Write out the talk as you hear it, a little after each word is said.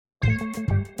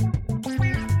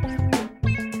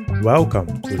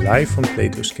Welcome to Live from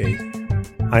Plato's Cave.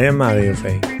 I am Mario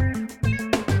Veen.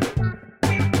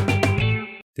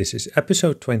 This is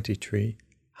episode 23,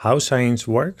 How Science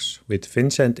Works, with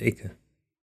Vincent Icke.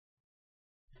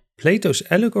 Plato's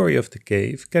allegory of the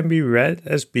cave can be read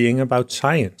as being about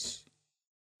science.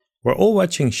 We're all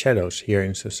watching shadows here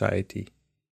in society,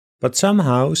 but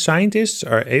somehow scientists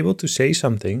are able to say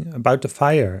something about the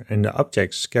fire and the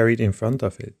objects carried in front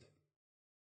of it.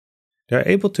 They're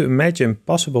able to imagine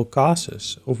possible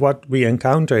causes of what we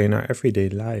encounter in our everyday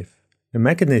life, the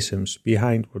mechanisms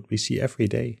behind what we see every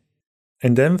day,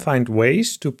 and then find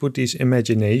ways to put these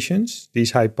imaginations,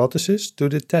 these hypotheses, to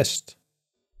the test.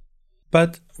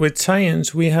 But with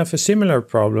science, we have a similar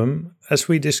problem as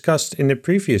we discussed in the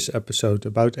previous episode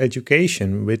about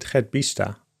education with Gert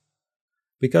Biesta.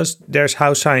 Because there's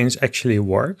how science actually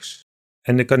works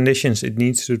and the conditions it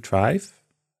needs to thrive.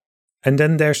 And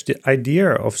then there's the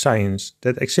idea of science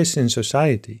that exists in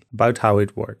society about how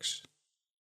it works.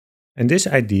 And this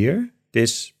idea,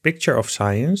 this picture of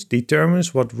science,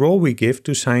 determines what role we give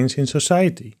to science in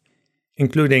society,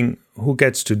 including who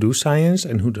gets to do science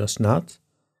and who does not,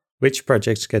 which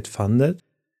projects get funded,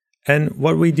 and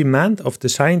what we demand of the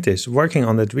scientists working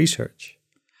on that research.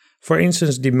 For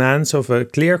instance, demands of a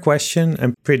clear question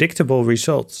and predictable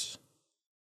results.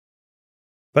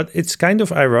 But it's kind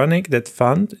of ironic that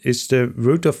fund is the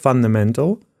root of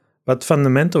fundamental, but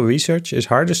fundamental research is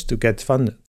hardest to get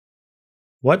funded.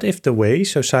 What if the way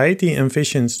society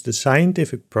envisions the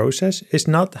scientific process is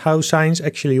not how science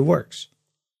actually works?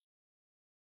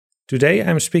 Today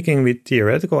I'm speaking with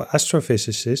theoretical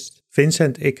astrophysicist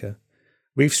Vincent Icke.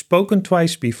 We've spoken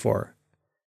twice before,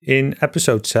 in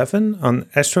episode 7 on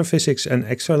astrophysics and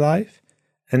exolife,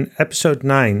 and episode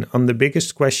 9 on the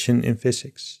biggest question in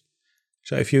physics.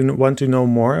 So if you want to know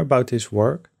more about his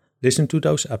work, listen to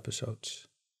those episodes.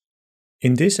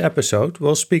 In this episode,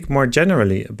 we'll speak more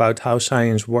generally about how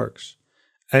science works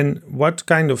and what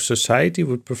kind of society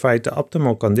would provide the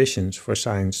optimal conditions for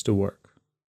science to work.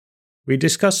 We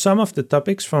discuss some of the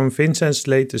topics from Vincent's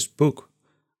latest book,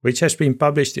 which has been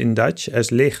published in Dutch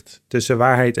as Licht tussen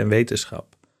waarheid en wetenschap,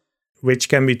 which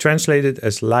can be translated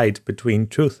as light between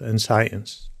truth and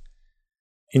science.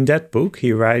 In that book,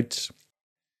 he writes,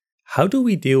 how do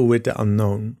we deal with the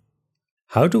unknown?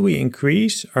 How do we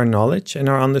increase our knowledge and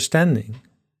our understanding?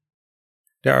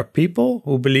 There are people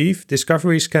who believe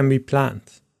discoveries can be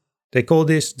planned. They call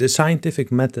this the scientific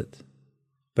method.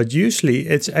 But usually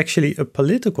it's actually a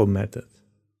political method.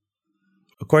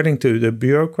 According to the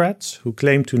bureaucrats who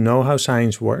claim to know how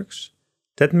science works,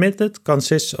 that method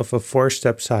consists of a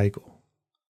 4-step cycle.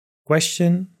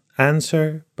 Question,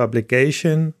 answer,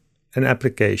 publication, and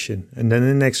application, and then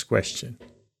the next question.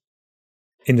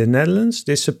 In the Netherlands,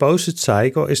 this supposed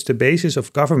cycle is the basis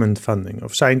of government funding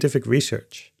of scientific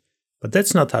research, but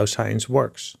that's not how science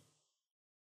works.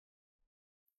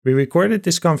 We recorded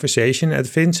this conversation at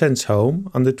Vincent's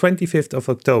home on the 25th of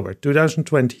October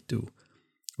 2022,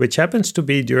 which happens to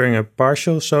be during a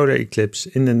partial solar eclipse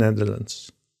in the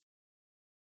Netherlands.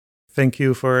 Thank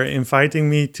you for inviting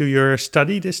me to your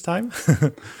study this time.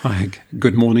 Hi,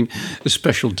 good morning. A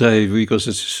special day because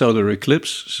it's a solar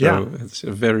eclipse, so It's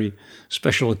a very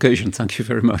special occasion. Thank you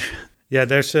very much. Yeah,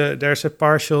 there's a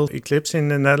partial eclipse in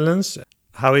the Netherlands.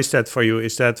 How is that for you?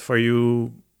 Is that for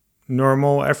you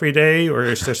normal every day, or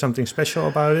is there something special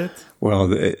about it?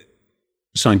 Well,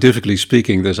 scientifically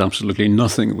speaking, there's absolutely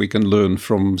nothing we can learn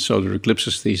from solar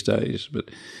eclipses these days,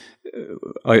 but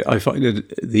I find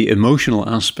that the emotional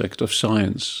aspect of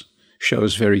science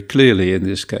shows very clearly in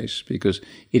this case, because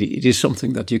it is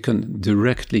something that you can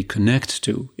directly connect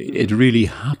to. It really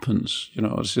happens,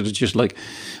 So it's just like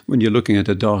when you're looking at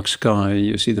a dark sky,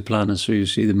 you see the planets or you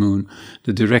see the moon,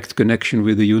 the direct connection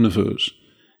with the universe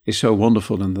is so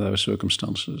wonderful in those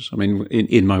circumstances. I mean,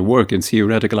 in my work in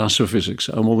theoretical astrophysics,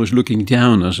 I'm always looking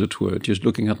down, as it were, just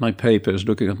looking at my papers,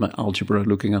 looking at my algebra,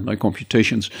 looking at my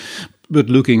computations. But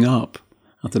looking up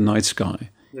at the night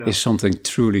sky is something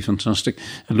truly fantastic.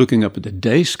 And looking up at the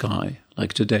day sky,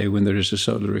 like today when there is a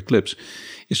solar eclipse,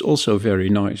 is also very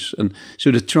nice. And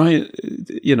so to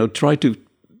try to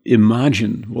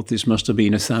imagine what this must have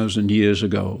been 1,000 years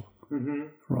ago,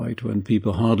 right, when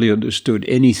people hardly understood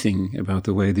anything about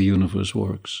the way the universe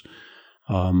works,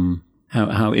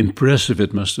 how impressive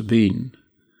it must have been.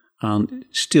 And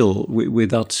still,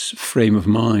 with that frame of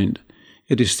mind,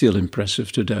 it is still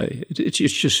impressive today. It's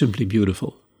just simply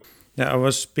beautiful. Yeah, I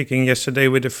was speaking yesterday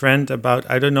with a friend about,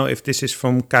 I don't know if this is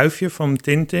from Kuifje, from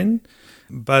Tintin,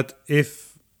 but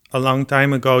if a long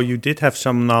time ago you did have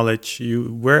some knowledge,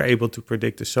 you were able to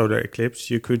predict a solar eclipse,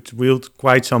 you could wield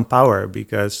quite some power,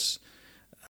 because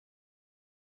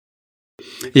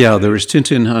Yeah, there is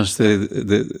Tintin has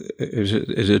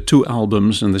is 2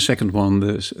 albums, and the second one,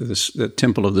 the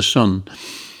Temple of the Sun.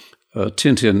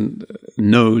 Tintin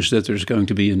knows that there's going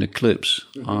to be an eclipse,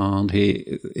 and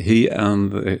he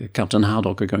and Captain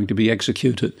Haddock are going to be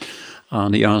executed,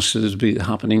 and he asks it to be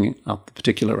happening at the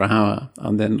particular hour,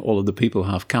 and then all of the people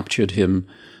who have captured him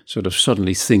sort of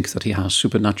suddenly think that he has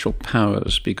supernatural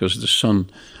powers because the sun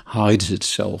hides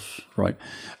itself, right?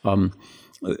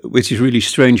 Which is really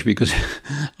strange because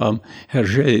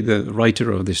Hergé, the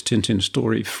writer of this Tintin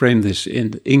story, framed this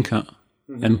in the Inca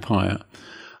Empire.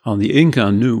 And the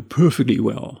Inca knew perfectly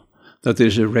well that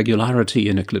there's a regularity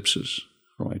in eclipses,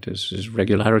 right? There's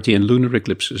regularity in lunar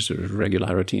eclipses, there's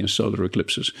regularity in solar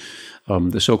eclipses.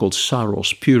 The so-called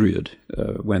Saros period,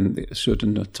 when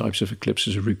certain types of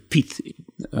eclipses repeat,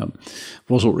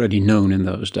 was already known in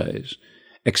those days.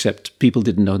 Except people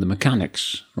didn't know the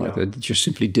mechanics, right? Yeah. They just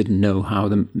simply didn't know how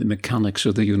the mechanics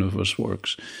of the universe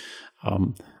works.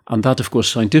 And that, of course,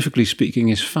 scientifically speaking,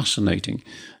 is fascinating.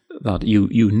 That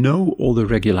you know all the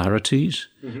regularities,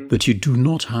 but you do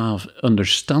not have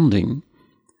understanding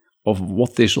of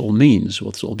what this all means,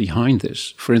 what's all behind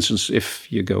this. For instance,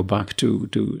 if you go back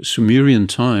to Sumerian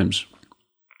times,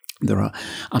 there are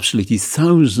absolutely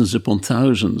thousands upon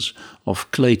thousands of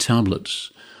clay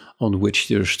tablets on which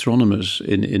the astronomers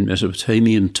in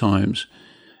Mesopotamian times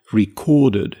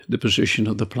recorded the position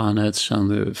of the planets and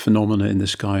the phenomena in the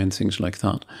sky and things like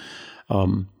that.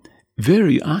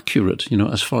 Very accurate,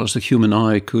 as far as the human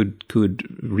eye could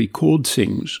record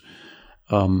things.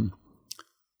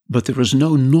 But there was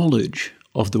no knowledge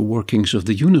of the workings of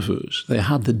the universe. They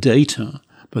had the data,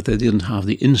 but they didn't have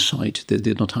the insight. They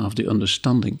did not have the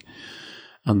understanding.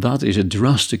 And that is a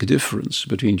drastic difference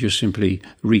between just simply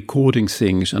recording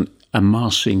things and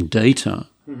amassing data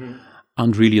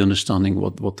and really understanding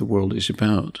what the world is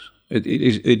about.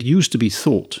 It used to be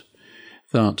thought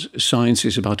that science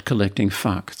is about collecting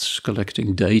facts,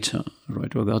 collecting data,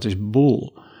 right? Well, that is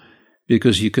bull,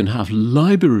 because you can have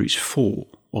libraries full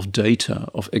of data,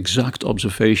 of exact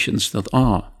observations that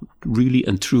are really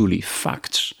and truly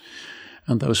facts,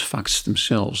 and those facts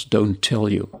themselves don't tell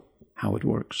you how it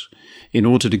works. In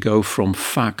order to go from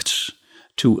facts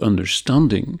to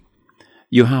understanding,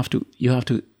 you have to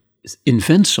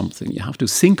invent something, you have to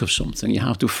think of something, you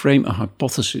have to frame a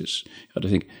hypothesis. You have to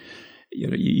think,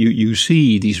 you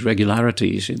see these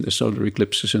regularities in the solar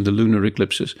eclipses and the lunar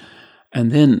eclipses,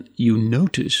 and then you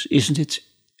notice, isn't it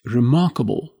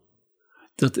remarkable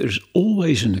that there's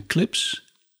always an eclipse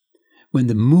when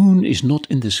the moon is not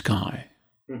in the sky?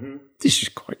 This is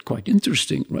quite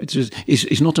interesting, right?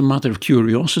 It's not a matter of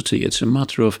curiosity, it's a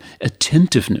matter of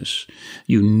attentiveness.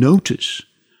 You notice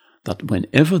that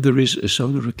whenever there is a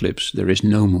solar eclipse, there is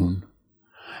no moon.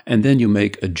 And then you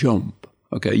make a jump.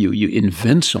 Okay, you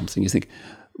invent something. You think,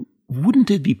 wouldn't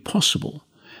it be possible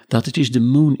that it is the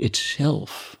moon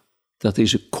itself that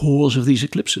is a cause of these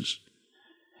eclipses?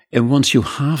 And once you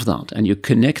have that and you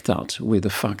connect that with the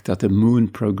fact that the moon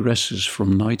progresses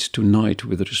from night to night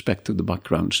with respect to the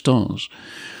background stars,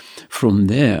 from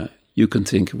there you can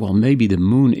think, well, maybe the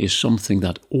moon is something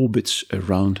that orbits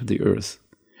around the Earth.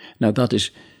 Now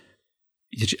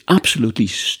it's absolutely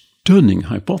stunning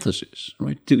hypothesis,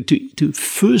 right? To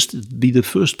first be the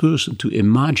first person to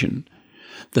imagine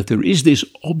that there is this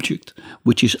object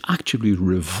which is actually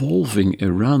revolving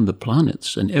around the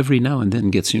planets and every now and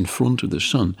then gets in front of the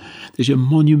sun. There's a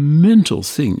monumental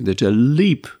thing. There's a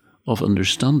leap of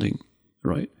understanding,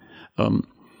 right?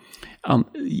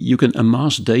 You can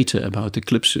amass data about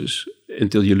eclipses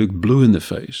until you look blue in the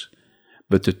face,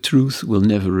 but the truth will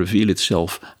never reveal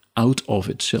itself out of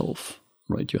itself.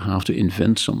 Right, you have to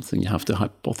invent something. You have to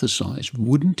hypothesize.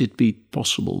 Wouldn't it be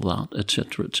possible that,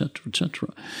 etc., etc., etc.?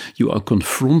 You are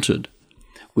confronted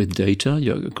with data.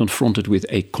 You're confronted with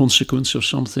a consequence of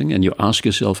something, and you ask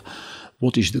yourself,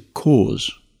 what is the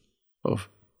cause of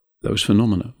those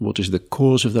phenomena? What is the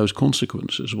cause of those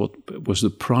consequences? What was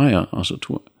the prior, as it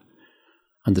were?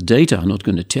 And the data are not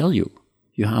going to tell you.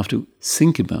 You have to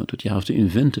think about it. You have to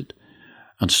invent it.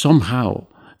 And somehow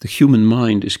the human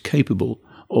mind is capable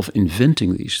of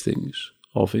inventing these things,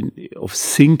 of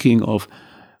thinking of,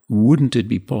 wouldn't it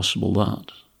be possible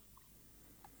that?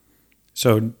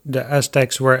 So the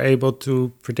Aztecs were able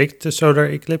to predict the solar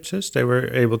eclipses? They were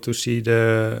able to see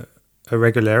the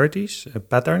irregularities,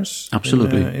 patterns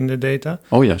Absolutely. In the data?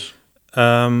 Oh, yes.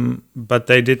 But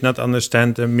they did not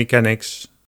understand the mechanics.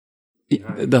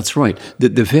 That's right.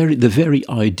 The very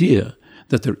idea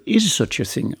that there is such a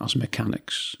thing as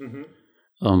mechanics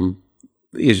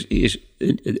is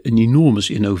an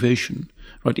enormous innovation,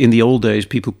 right? In the old days,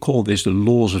 people called this the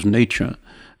laws of nature.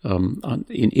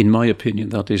 In my opinion,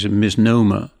 that is a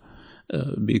misnomer.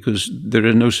 because there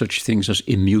are no such things as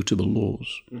immutable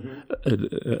laws.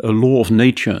 Mm-hmm. A law of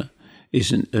nature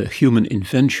is a human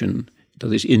invention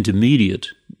that is intermediate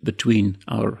between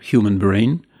our human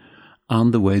brain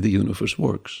and the way the universe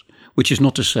works. Which is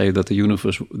not to say that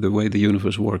the way the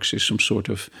universe works is some sort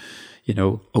of,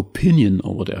 opinion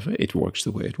or whatever. It works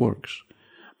the way it works.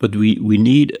 But we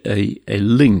need a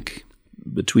link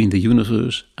between the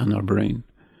universe and our brain.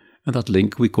 And that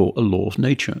link we call a law of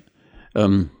nature.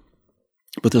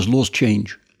 But those laws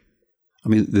change. I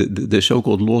mean, the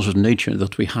so-called laws of nature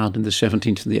that we had in the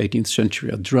 17th and the 18th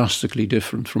century are drastically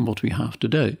different from what we have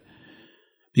today.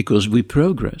 Because we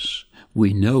progress.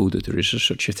 We know that there is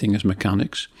such a thing as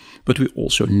mechanics, but we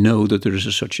also know that there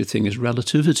is such a thing as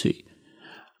relativity.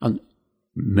 And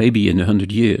maybe in 100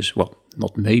 years, well,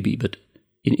 not maybe, but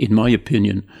in my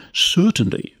opinion,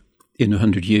 certainly in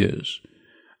 100 years,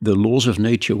 the laws of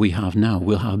nature we have now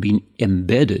will have been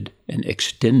embedded and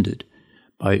extended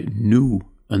by new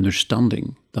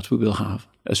understanding that we will have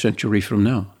a century from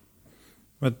now.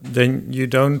 But then you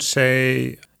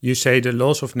say the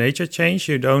laws of nature change.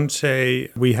 You don't say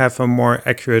we have a more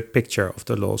accurate picture of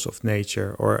the laws of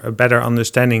nature or a better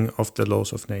understanding of the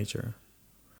laws of nature.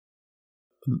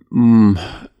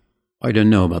 I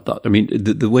don't know about that. I mean,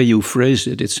 the way you phrase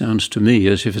it, it sounds to me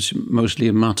as if it's mostly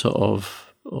a matter of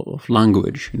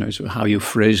language, so how you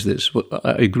phrase this.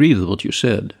 I agree with what you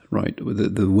said, right?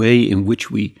 The way in which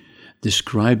we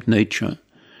describe nature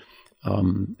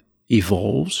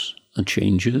evolves and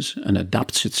changes and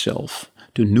adapts itself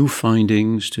to new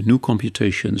findings, to new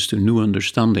computations, to new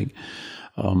understanding.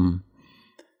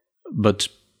 But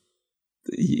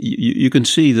you can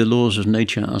see the laws of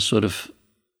nature as sort of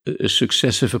a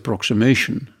successive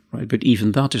approximation, right? But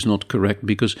even that is not correct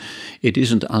because it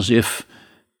isn't as if,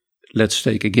 let's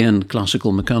take again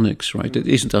classical mechanics, right? It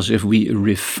isn't as if we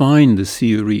refine the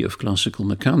theory of classical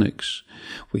mechanics.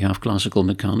 We have classical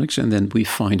mechanics and then we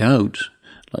find out,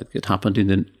 like it happened in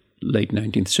the late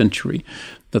 19th century,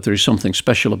 that there is something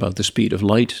special about the speed of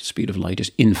light. The speed of light is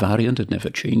invariant, it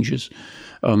never changes.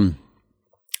 And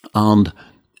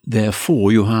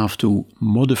therefore you have to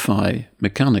modify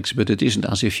mechanics, but it isn't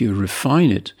as if you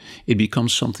refine it. It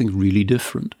becomes something really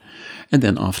different. And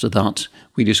then after that,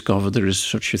 we discover there is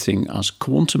such a thing as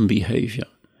quantum behavior.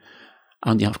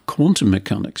 And you have quantum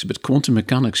mechanics, but quantum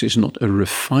mechanics is not a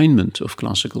refinement of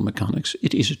classical mechanics.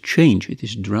 It is a change. It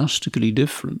is drastically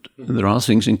different. And there are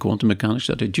things in quantum mechanics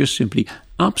that are just simply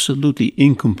absolutely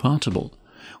incompatible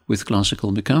with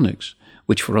classical mechanics,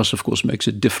 which for us, of course, makes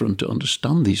it different to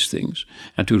understand these things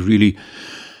and to really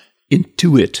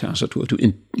intuit, as it were, to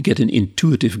get an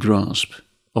intuitive grasp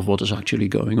of what is actually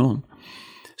going on.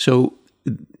 So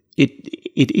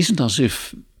it isn't as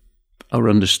if our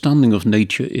understanding of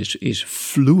nature is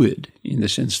fluid in the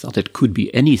sense that it could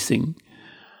be anything,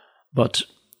 but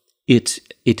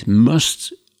it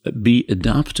must be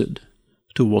adapted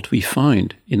to what we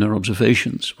find in our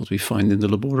observations, what we find in the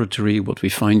laboratory, what we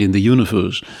find in the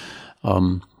universe,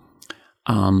 and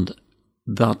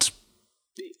that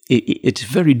it's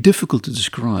very difficult to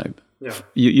describe. Yeah.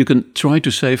 You can try to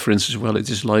say, for instance, well, it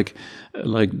is like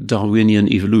Darwinian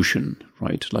evolution,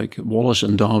 right? Like Wallace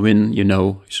and Darwin,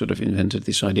 sort of invented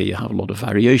this idea. You have a lot of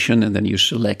variation and then you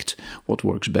select what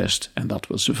works best and that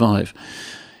will survive.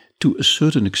 To a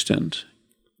certain extent,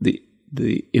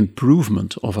 the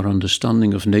improvement of our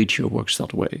understanding of nature works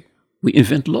that way. We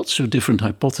invent lots of different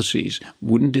hypotheses.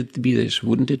 Wouldn't it be this?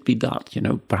 Wouldn't it be that?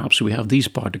 Perhaps we have these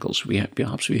particles.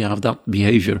 Perhaps we have that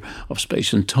behavior of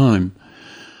space and time.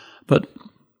 But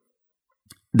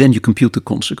then you compute the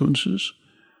consequences,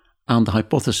 and the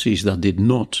hypotheses that did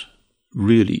not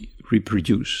really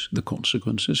reproduce the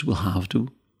consequences will have to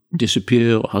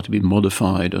disappear or have to be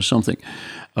modified or something.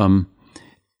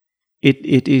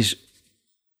 It is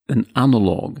an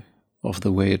analog of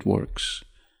the way it works.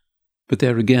 But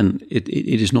there again, it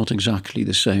is not exactly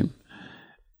the same.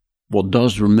 What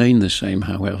does remain the same,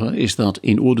 however, is that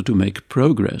in order to make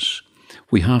progress,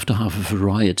 we have to have a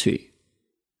variety.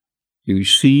 You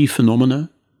see phenomena,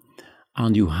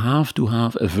 and you have to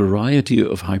have a variety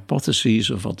of hypotheses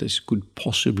of what this could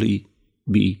possibly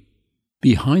be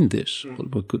behind this.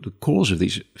 What could the cause of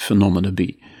these phenomena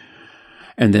be?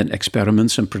 And then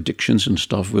experiments and predictions and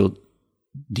stuff will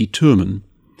determine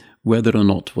whether or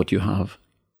not what you have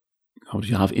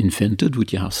invented,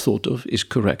 what you have thought of, is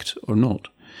correct or not.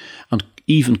 And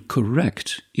even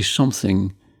correct is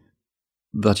something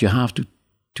that you have to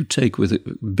take with a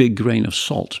big grain of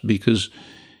salt, because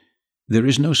there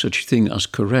is no such thing as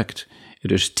correct.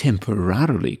 It is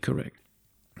temporarily correct.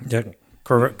 Yeah.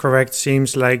 correct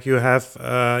seems like you have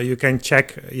you can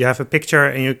check. You have a picture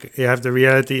and you have the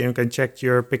reality, and you can check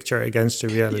your picture against the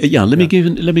reality. Yeah, let me give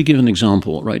an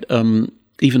example. Right,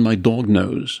 even my dog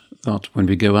knows that when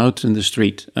we go out in the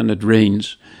street and it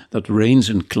rains, that rains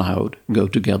and cloud go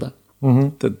together.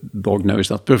 Mm-hmm. The dog knows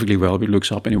that perfectly well. He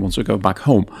looks up and he wants to go back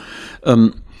home.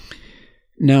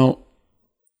 Now,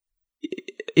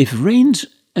 if rains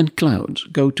and clouds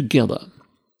go together,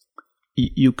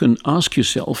 you can ask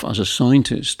yourself as a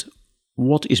scientist,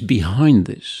 what is behind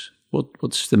this?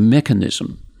 What's the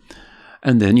mechanism?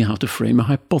 And then you have to frame a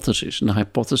hypothesis. And the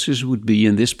hypothesis would be,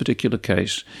 in this particular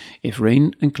case, if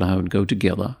rain and cloud go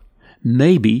together,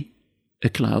 maybe a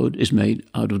cloud is made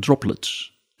out of droplets,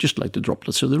 just like the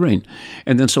droplets of the rain.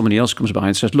 And then somebody else comes by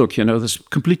and says, look, that's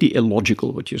completely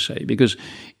illogical what you say, because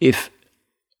if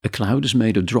a cloud is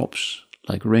made of drops,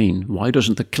 like rain, why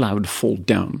doesn't the cloud fall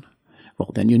down?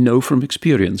 Well, then you know from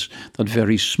experience that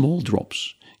very small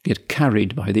drops get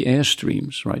carried by the air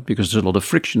streams, right? Because there's a lot of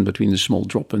friction between the small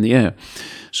drop and the air.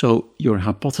 So your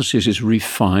hypothesis is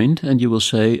refined, and you will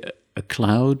say a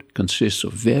cloud consists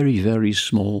of very, very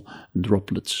small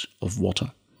droplets of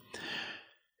water.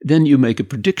 Then you make a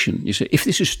prediction. You say, if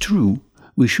this is true,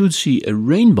 we should see a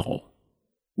rainbow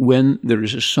when there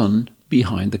is a sun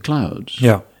behind the clouds.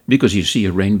 Yeah. Because you see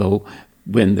a rainbow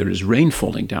when there is rain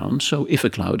falling down. So if a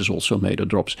cloud is also made of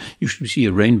drops, you should see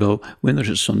a rainbow when there's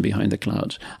a sun behind the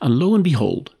clouds. And lo and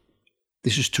behold,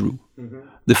 this is true. Mm-hmm.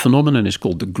 The phenomenon is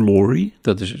called the glory.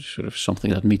 That is sort of something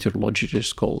that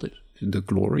meteorologists call it, the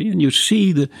glory. And you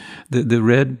see the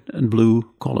red and blue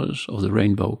colors of the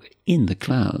rainbow in the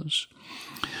clouds.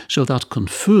 So that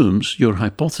confirms your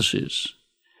hypothesis.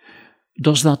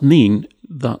 Does that mean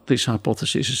that this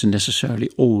hypothesis is necessarily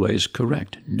always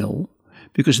correct? No.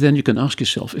 Because then you can ask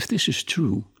yourself, if this is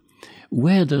true,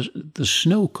 where does the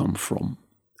snow come from?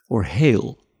 Or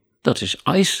hail? That is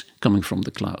ice coming from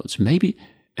the clouds. Maybe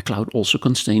a cloud also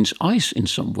contains ice in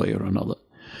some way or another.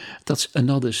 That's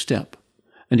another step.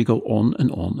 And you go on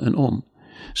and on and on.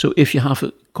 So if you have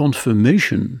a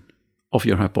confirmation of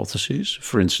your hypothesis,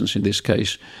 for instance, in this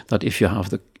case, that if you have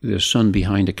the sun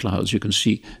behind the clouds, you can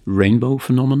see rainbow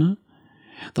phenomena,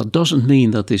 that doesn't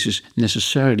mean that this is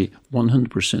necessarily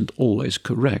 100% always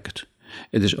correct.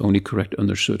 It is only correct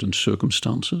under certain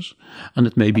circumstances, and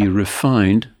it may be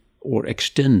refined or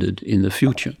extended in the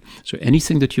future. So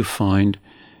anything that you find,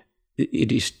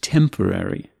 it is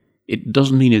temporary. It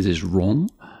doesn't mean it is wrong,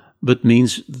 but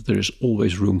means that there is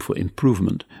always room for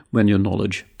improvement when your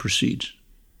knowledge proceeds.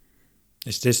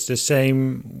 Is this the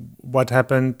same what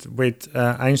happened with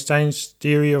Einstein's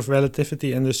theory of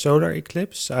relativity and the solar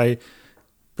eclipse? I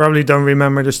probably don't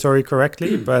remember the story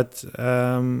correctly, but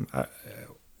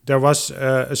there was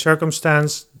a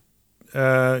circumstance,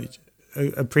 a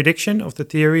prediction of the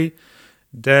theory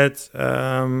that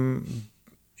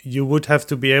you would have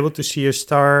to be able to see a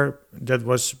star that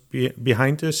was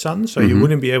behind the sun, so you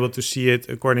wouldn't be able to see it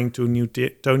according to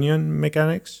Newtonian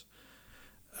mechanics.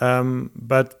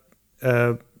 But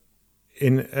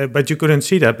you couldn't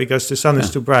see that because the sun is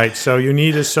too bright. So you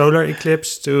need a solar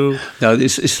eclipse to... No,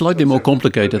 it's slightly more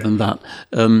complicated than that.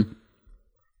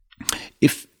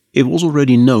 If it was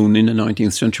already known in the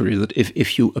 19th century that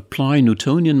if you apply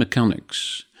Newtonian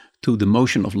mechanics to the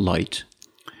motion of light,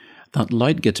 that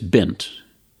light gets bent.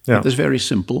 Yeah. That's very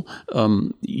simple.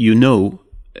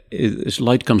 As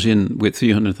light comes in with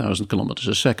 300,000 kilometers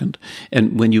a second,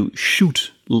 and when you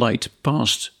shoot light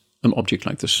past an object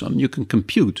like the sun, you can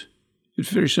compute. It's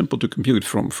very simple to compute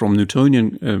from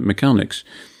Newtonian mechanics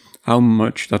how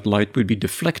much that light would be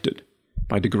deflected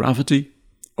by the gravity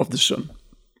of the sun.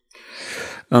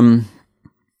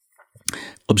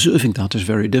 Observing that is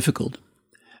very difficult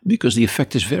because the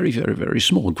effect is very, very, very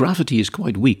small. Gravity is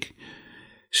quite weak.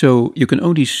 So you can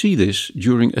only see this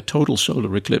during a total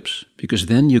solar eclipse, because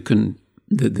then you can,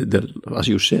 as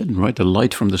you said, right, the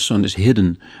light from the sun is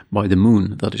hidden by the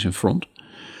moon that is in front.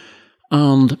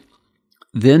 And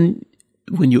then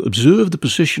when you observe the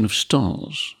position of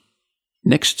stars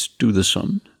next to the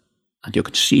sun, and you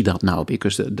can see that now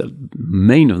because the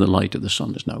main of the light of the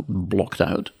sun is now blocked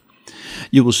out,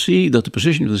 you will see that the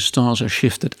position of the stars are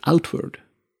shifted outward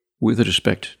with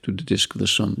respect to the disk of the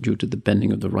sun due to the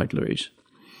bending of the light rays.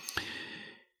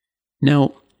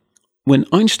 Now, when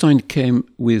Einstein came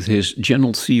with his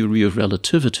general theory of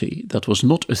relativity, that was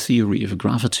not a theory of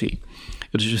gravity.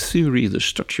 It is a theory of the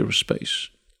structure of space.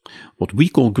 What we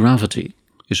call gravity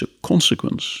is a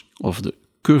consequence of the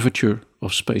curvature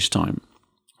of space-time.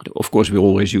 Of course, we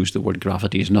always use the word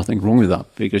gravity. There's nothing wrong with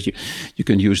that, because you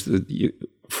can use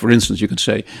for instance, you can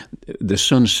say the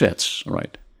sun sets,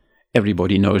 right?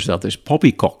 everybody knows that is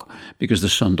poppycock, because the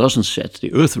sun doesn't set,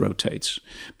 the earth rotates.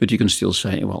 But you can still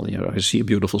say, well, I see a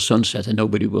beautiful sunset, and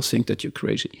nobody will think that you're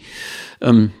crazy.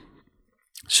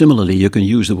 Similarly, you can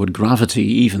use the word gravity,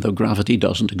 even though gravity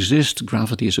doesn't exist.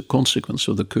 Gravity is a consequence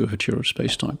of the curvature of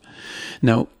space-time.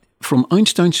 Now, from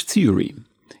Einstein's theory,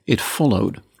 it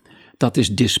followed that this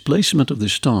displacement of the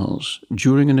stars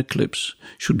during an eclipse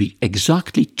should be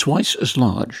exactly twice as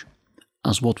large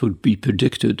as what would be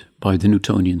predicted by the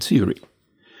Newtonian theory.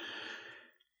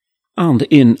 And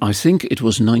in, I think it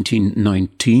was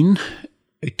 1919,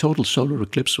 a total solar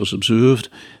eclipse was observed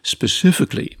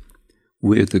specifically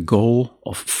with the goal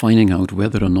of finding out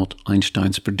whether or not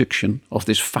Einstein's prediction of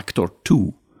this factor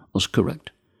 2 was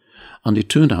correct. And it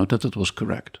turned out that it was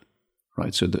correct.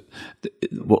 Right, so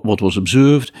what was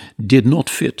observed did not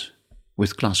fit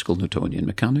with classical Newtonian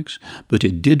mechanics, but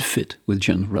it did fit with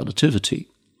general relativity.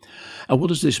 And what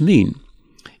does this mean?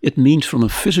 It means, from a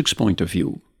physics point of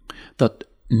view, that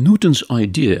Newton's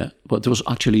idea, but there was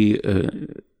actually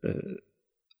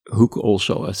Hooke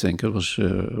also, I think, it was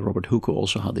Robert Hooke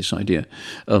also had this idea,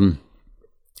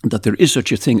 that there is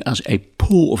such a thing as a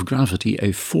pull of gravity,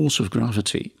 a force of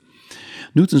gravity.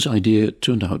 Newton's idea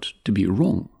turned out to be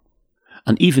wrong.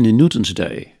 And even in Newton's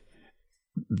day,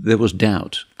 there was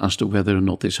doubt as to whether or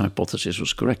not this hypothesis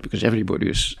was correct, because everybody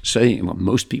was saying, well,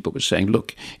 most people were saying,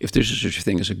 look, if there's such a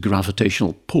thing as a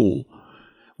gravitational pull,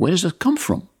 where does that come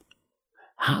from?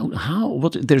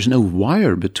 There's no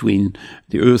wire between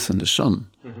the Earth and the Sun.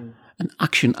 Mm-hmm. And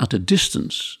action at a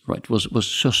distance, right, was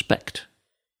suspect.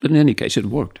 But in any case, it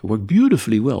worked. It worked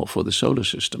beautifully well for the solar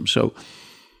system. So,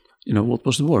 what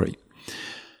was the worry?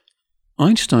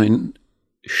 Einstein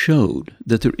showed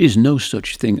that there is no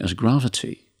such thing as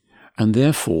gravity, and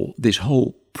therefore this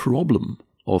whole problem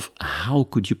of how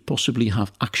could you possibly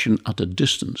have action at a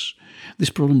distance,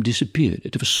 this problem disappeared.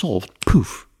 It was solved.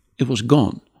 Poof, it was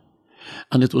gone.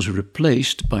 And it was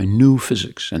replaced by new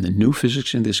physics, and the new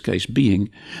physics in this case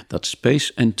being that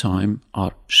space and time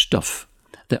are stuff.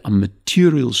 They are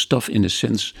material stuff in a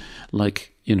sense,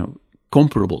 like,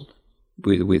 comparable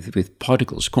with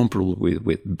particles, comparable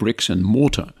with bricks and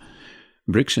mortar.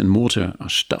 Bricks and mortar are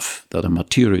stuff that are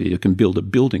material you can build a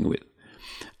building with.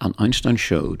 And Einstein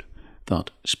showed that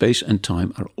space and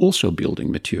time are also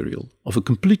building material of a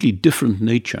completely different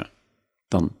nature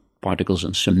than particles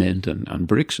and cement and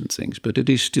bricks and things, but it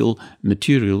is still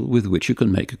material with which you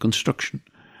can make a construction.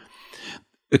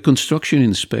 A construction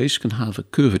in space can have a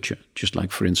curvature, just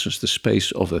like, for instance, the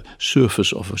space of a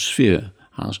surface of a sphere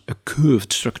has a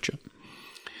curved structure.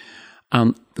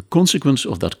 And the consequence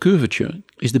of that curvature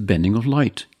is the bending of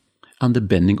light and the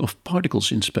bending of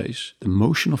particles in space. The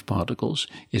motion of particles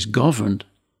is governed,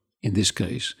 in this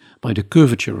case, by the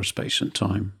curvature of space and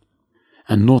time,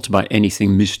 and not by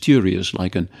anything mysterious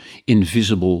like an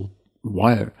invisible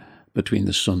wire between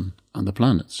the sun and the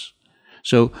planets.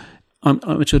 So I'm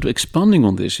sort of expanding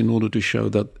on this in order to show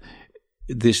that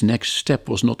this next step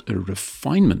was not a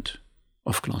refinement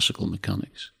of classical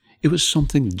mechanics. It was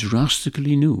something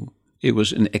drastically new. It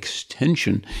was an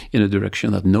extension in a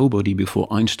direction that nobody before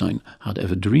Einstein had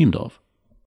ever dreamed of.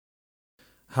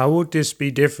 How would this be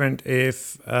different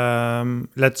if,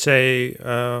 let's say,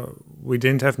 we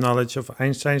didn't have knowledge of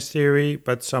Einstein's theory,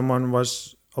 but someone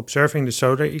was observing the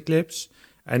solar eclipse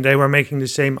and they were making the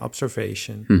same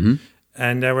observation, mm-hmm.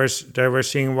 and they were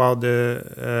seeing, well,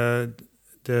 the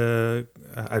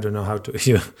I don't know how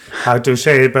to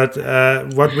say it, but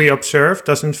what we observe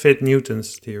doesn't fit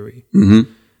Newton's theory.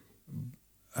 Mm-hmm.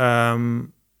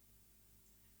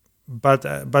 But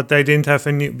they didn't have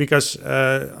any, because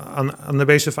on the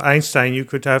basis of Einstein you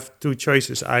could have two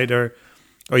choices, or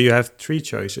you have three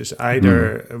choices.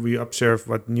 Either we observe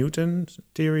what Newton's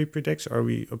theory predicts, or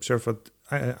we observe what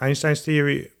Einstein's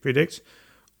theory predicts,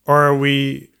 or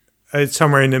it's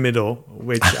somewhere in the middle,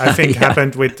 which I think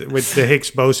happened with the Higgs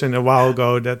boson a while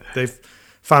ago, that they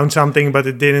found something but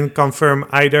it didn't confirm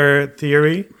either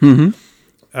theory.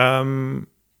 Mm-hmm.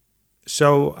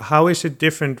 So how is it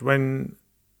different when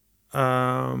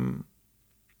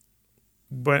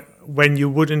you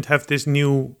wouldn't have this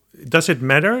new? Does it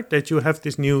matter that you have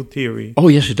this new theory? Oh,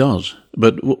 yes, it does.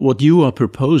 But what you are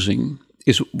proposing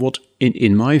is what,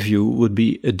 in my view, would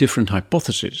be a different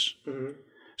hypothesis. Mm-hmm.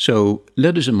 So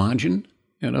let us imagine,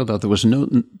 that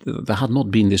there had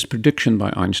not been this prediction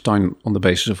by Einstein on the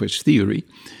basis of his theory,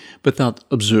 but that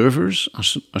observers,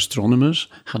 astronomers,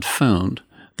 had found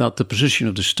that the position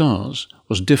of the stars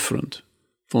was different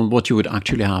from what you would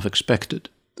actually have expected.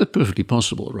 That's perfectly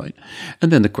possible, right?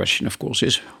 And then the question, of course,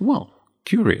 is, well,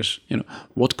 curious,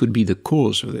 what could be the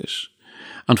cause of this?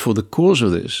 And for the cause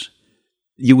of this,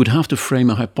 you would have to frame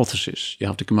a hypothesis. You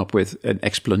have to come up with an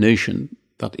explanation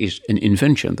that is an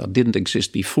invention that didn't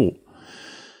exist before.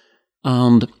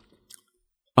 And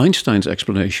Einstein's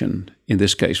explanation in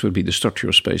this case would be the structure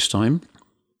of space-time.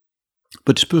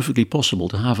 But it's perfectly possible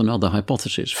to have another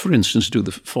hypothesis. For instance, do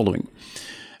the following.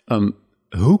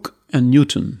 Hooke and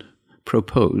Newton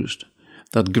proposed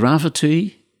that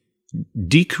gravity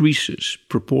decreases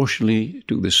proportionally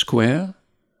to the square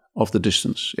of the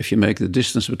distance. If you make the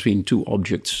distance between two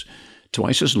objects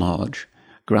twice as large,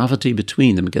 gravity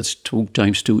between them gets 2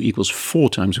 times 2 equals 4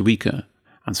 times weaker,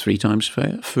 and 3 times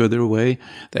further away,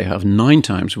 they have 9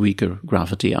 times weaker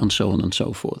gravity, and so on and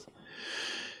so forth.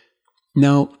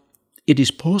 Now, it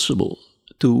is possible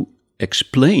to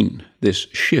explain this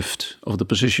shift of the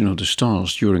position of the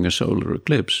stars during a solar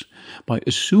eclipse by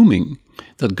assuming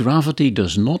that gravity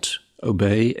does not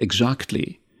obey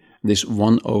exactly this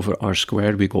 1 over r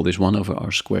squared, we call this 1 over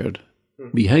r squared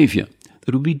behavior.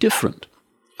 That would be different.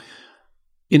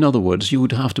 In other words, you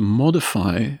would have to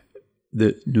modify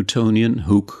the Newtonian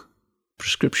Hooke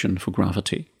prescription for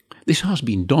gravity. This has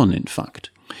been done, in fact.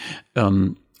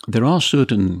 There are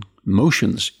certain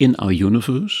motions in our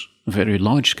universe, very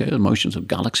large scale motions of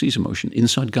galaxies, a motion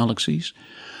inside galaxies,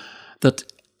 that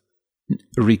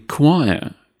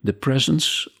require the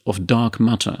presence of dark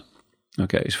matter.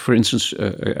 Okay, so for instance,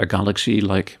 a galaxy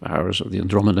like ours, or the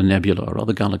Andromeda Nebula, or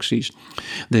other galaxies,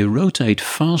 they rotate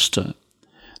faster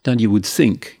than you would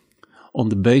think on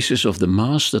the basis of the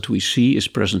mass that we see is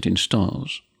present in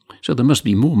stars. So there must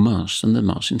be more mass than the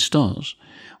mass in stars.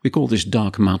 We call this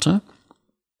dark matter,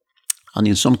 and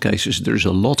in some cases there is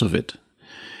a lot of it.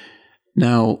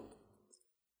 Now,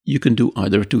 you can do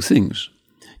either 2 things.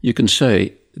 You can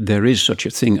say there is such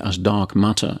a thing as dark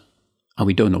matter, and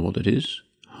we don't know what it is.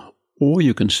 Or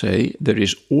you can say there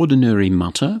is ordinary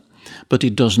matter, but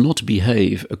it does not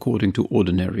behave according to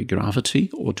ordinary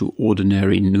gravity or to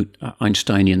ordinary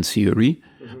Einsteinian theory,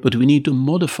 but we need to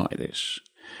modify this.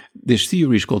 This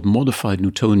theory is called modified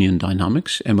Newtonian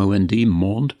dynamics, MOND,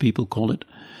 MOND people call it,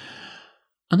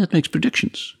 and it makes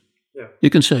predictions. Yeah. You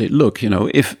can say, look,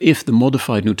 if the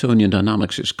modified Newtonian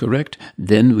dynamics is correct,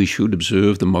 then we should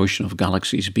observe the motion of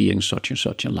galaxies being such and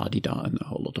such and la-di-da and a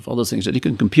whole lot of other things that you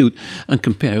can compute and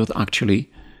compare with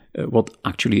what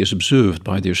actually is observed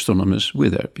by the astronomers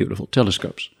with their beautiful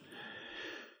telescopes.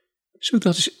 So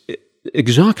that is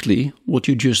exactly what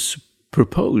you just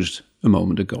proposed a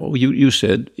moment ago. You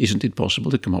said, isn't it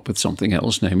possible to come up with something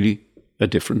else, namely a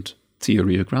different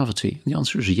theory of gravity? And the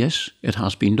answer is yes, it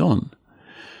has been done.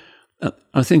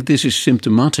 I think this is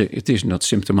symptomatic. It is not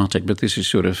symptomatic, but this is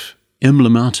sort of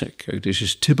emblematic. This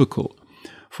is typical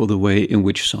for the way in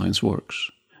which science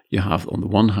works. You have, on the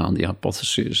one hand, the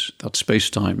hypothesis that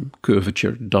space-time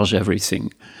curvature does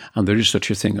everything, and there is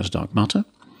such a thing as dark matter.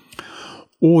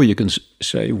 Or you can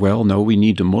say, well, no, we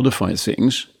need to modify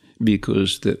things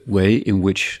because the way in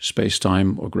which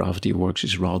space-time or gravity works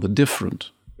is rather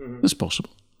different. That's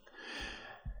possible.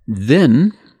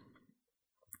 Then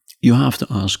you have to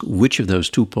ask which of those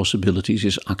 2 possibilities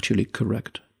is actually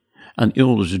correct. And in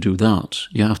order to do that,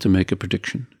 you have to make a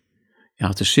prediction. You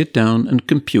have to sit down and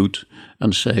compute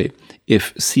and say,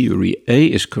 if theory A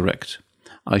is correct,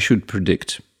 I should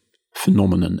predict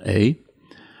phenomenon A.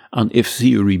 And if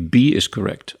theory B is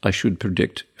correct, I should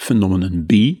predict phenomenon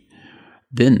B.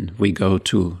 Then we go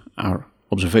to our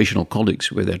observational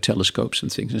colleagues with their telescopes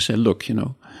and things and say, look,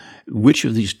 which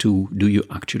of these 2 do you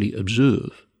actually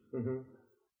observe? Mm-hmm.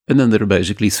 And then there are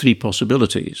basically 3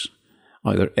 possibilities.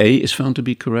 Either A is found to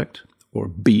be correct, or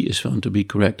B is found to be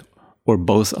correct, or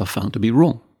both are found to be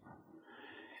wrong.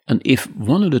 And if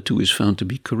one of the 2 is found to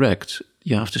be correct,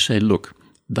 you have to say, look,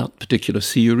 that particular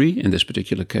theory, in this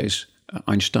particular case,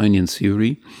 Einsteinian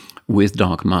theory with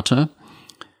dark matter,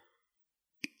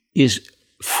 is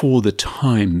for the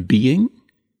time being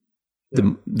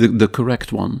the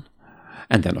correct one.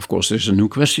 And then, of course, there's a new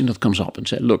question that comes up and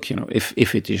says, look,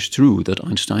 if it is true that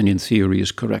Einsteinian theory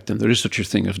is correct and there is such a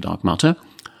thing as dark matter,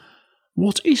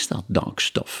 what is that dark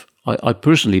stuff? I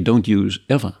personally don't use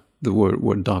ever the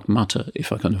word dark matter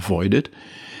if I can avoid it,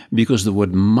 because the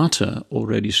word matter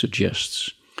already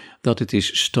suggests that it is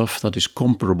stuff that is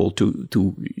comparable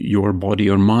to your body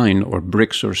or mine, or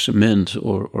bricks or cement,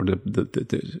 or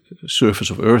the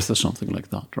surface of Earth or something like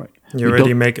that, right? You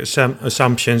already make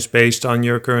assumptions based on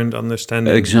your current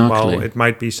understanding. Exactly. While it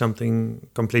might be something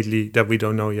completely that we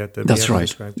don't know yet. That's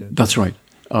right. That's right.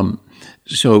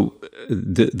 So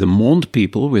the MOND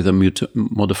people with a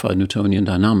modified Newtonian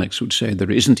dynamics would say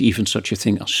there isn't even such a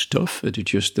thing as stuff. It is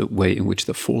just the way in which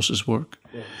the forces work.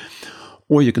 Yeah.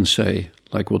 Or you can say,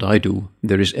 like what I do,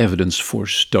 there is evidence for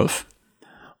stuff,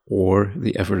 or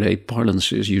the everyday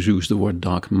parlances, you use the word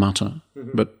dark matter.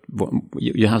 But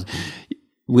you have,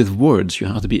 with words, you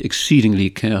have to be exceedingly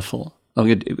careful.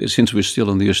 Since we're still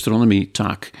on the astronomy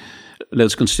tack,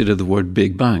 let's consider the word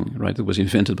Big Bang, right? It was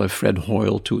invented by Fred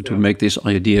Hoyle to make this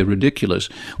idea ridiculous.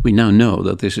 We now know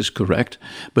that this is correct,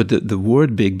 but the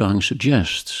word Big Bang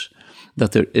suggests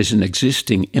that there is an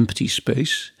existing empty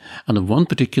space, and at one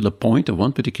particular point, at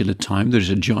one particular time, there's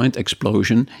a giant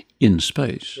explosion in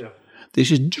space. Yeah. This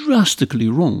is drastically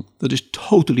wrong. That is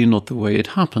totally not the way it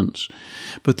happens.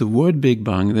 But the word Big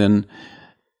Bang then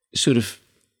sort of,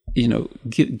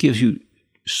 gives you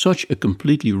such a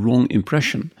completely wrong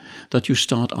impression that you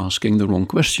start asking the wrong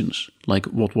questions. Like,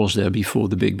 what was there before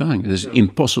the Big Bang? This is an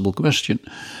impossible question.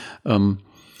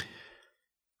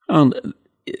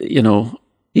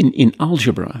 In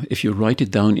algebra, if you write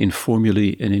it down in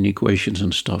formulae and in equations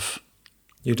and stuff,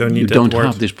 you don't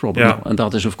have this problem. Yeah. And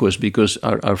that is, of course, because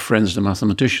our friends, the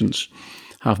mathematicians,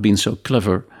 have been so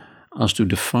clever as to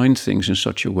define things in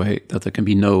such a way that there can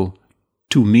be no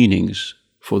two meanings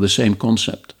for the same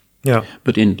concept. Yeah.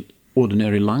 But in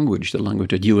ordinary language, the language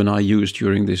that you and I used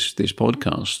during this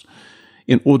podcast,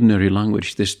 in ordinary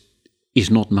language, this is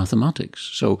not mathematics.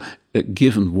 So a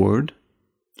given word,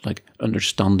 like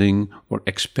understanding or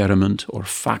experiment or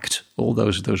fact, all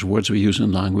those words we use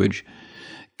in language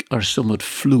are somewhat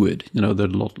fluid. They're a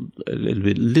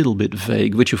little bit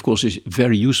vague, which of course is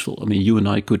very useful. I mean, you and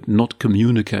I could not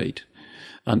communicate,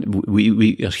 and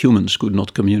we as humans could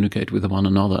not communicate with one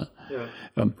another.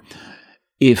 Yeah.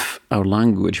 If our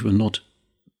language were not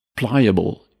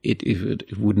pliable,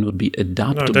 it would not be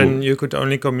adaptable. No, then you could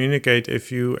only communicate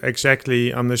if you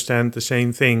exactly understand the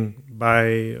same thing.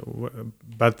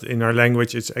 But in our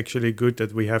language, it's actually good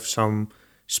that we have some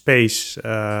space.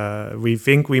 We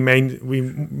think we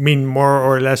mean more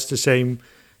or less the same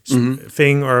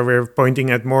thing, or we're pointing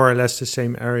at more or less the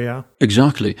same area.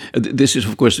 Exactly. This is,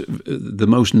 of course, the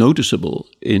most noticeable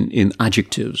in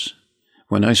adjectives.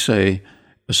 When I say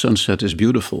a sunset is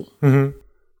beautiful,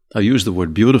 I use the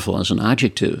word beautiful as an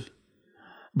adjective,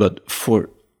 but for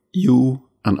you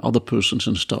and other persons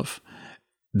and stuff,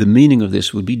 the meaning of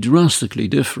this would be drastically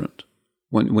different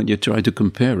when you try to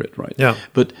compare it, right? Yeah.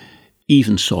 But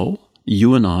even so,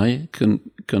 you and I can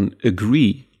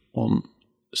agree on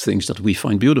things that we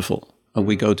find beautiful. And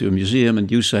we go to a museum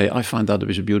and you say, I find that it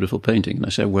was a beautiful painting. And I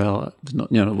say, well,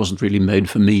 it wasn't really made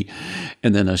for me.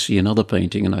 And then I see another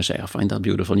painting and I say, I find that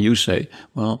beautiful. And you say,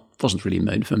 well, it wasn't really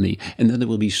made for me. And then there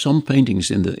will be some paintings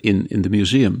in the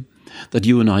museum that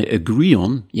you and I agree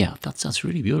on. Yeah, that's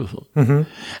really beautiful. Mm-hmm.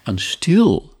 And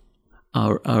still,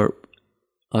 our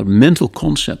mental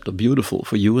concept of beautiful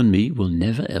for you and me will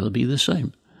never ever be the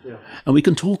same. Yeah. And we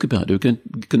can talk about it.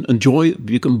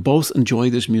 We can both enjoy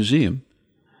this museum.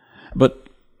 But,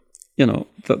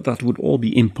 that would all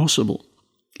be impossible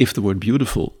if the word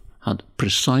beautiful had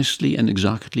precisely and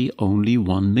exactly only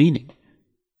one meaning.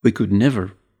 We could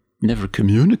never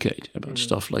communicate about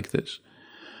stuff like this,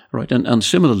 right? And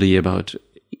similarly about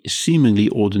seemingly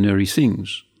ordinary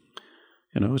things.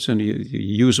 It's only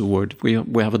you use a word.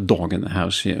 We have a dog in the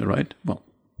house here, right? Well,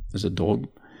 there's a dog,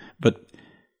 but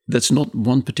that's not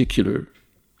one particular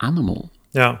animal.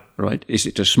 Yeah. Right? Is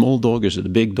it a small dog? Is it a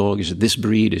big dog? Is it this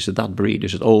breed? Is it that breed?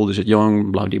 Is it old? Is it young?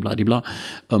 Blah, blah, blah, blah.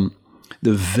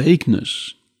 The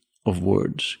vagueness of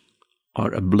words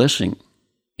are a blessing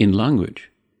in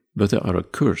language, but they are a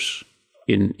curse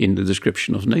in the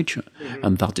description of nature. Mm-hmm.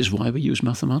 And that is why we use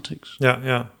mathematics.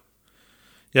 Yeah.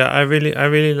 Yeah, I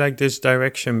really like this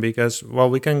direction because,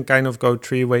 we can kind of go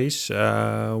three ways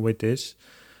with this.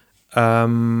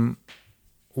 One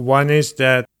is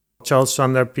that Charles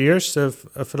Sanders Peirce, a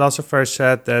philosopher,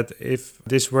 said that if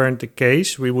this weren't the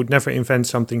case, we would never invent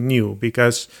something new,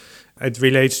 because it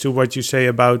relates to what you say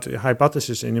about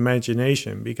hypothesis and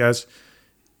imagination, because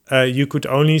you could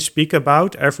only speak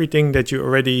about everything that you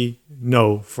already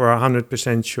know for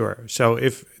 100% sure. So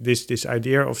if this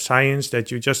idea of science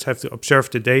that you just have to observe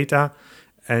the data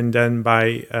and then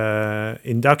by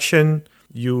induction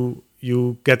you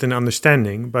get an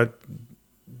understanding, but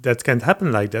that can't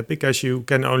happen like that, because you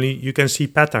can see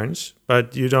patterns,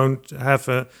 but you don't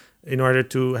have in order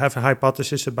to have a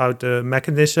hypothesis about the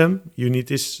mechanism, you need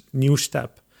this new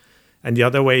step. And the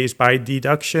other way is by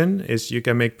deduction, is you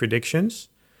can make predictions,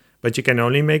 but you can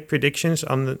only make predictions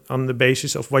on the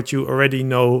basis of what you already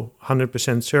know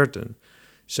 100% certain.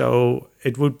 So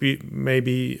it would be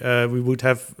maybe we would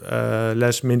have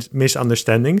less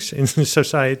misunderstandings in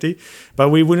society, but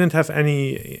we wouldn't have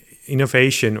any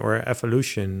innovation or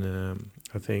evolution,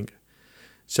 I think.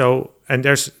 So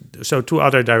there's two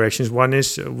other directions. One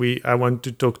is I want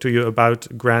to talk to you about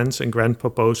grants and grant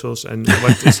proposals and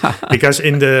what is because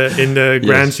in the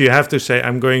grants you have to say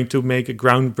I'm going to make a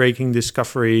groundbreaking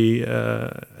discovery.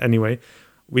 Anyway,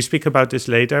 we speak about this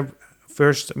later.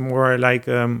 First, more like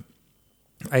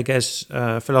I guess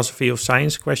philosophy of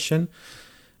science question,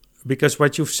 because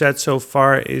what you've said so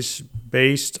far is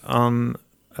based on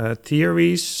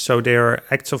theories, so they are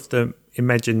acts of the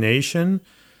imagination.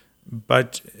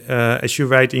 But as you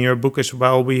write in your book as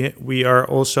well, we are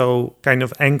also kind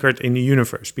of anchored in the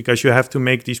universe, because you have to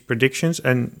make these predictions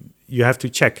and you have to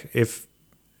check if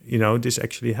this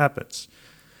actually happens.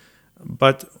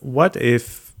 But what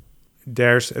if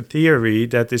there's a theory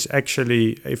that is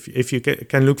actually, if you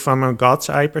can look from a God's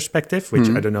eye perspective, which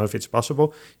I don't know if it's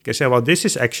possible, you can say, well, this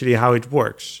is actually how it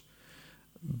works.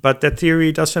 But that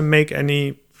theory doesn't make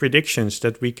any predictions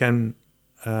that we can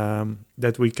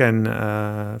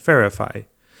verify.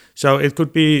 So it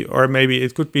could be, or maybe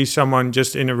it could be someone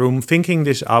just in a room thinking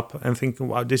this up and thinking,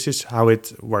 wow, this is how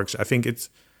it works. I think it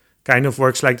kind of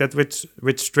works like that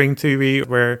with string theory,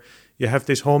 where you have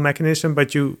this whole mechanism,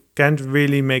 but you can't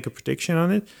really make a prediction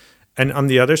on it. And on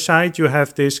the other side, you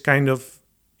have this kind of,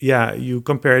 you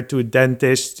compare it to a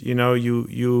dentist,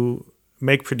 you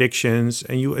make predictions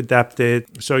and you adapt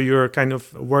it. So you're kind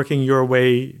of working your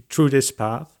way through this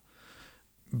path.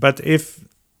 But if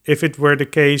it were the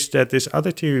case that this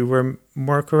other theory were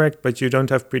more correct, but you don't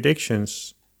have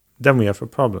predictions, then we have a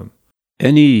problem.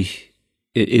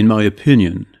 In my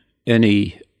opinion,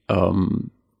 any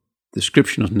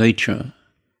description of nature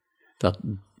that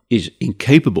is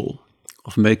incapable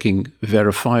of making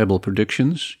verifiable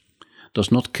predictions does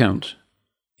not count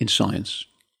in science,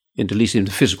 at least in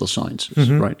the physical sciences,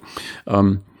 right?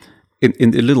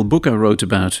 In the little book I wrote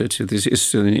about it, this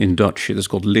is in Dutch, it is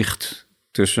called Licht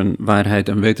tussen waarheid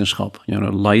en wetenschap,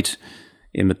 light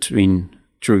in between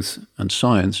truth and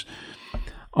science.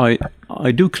 I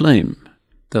do claim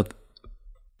that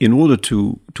in order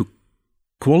to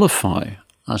qualify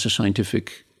as a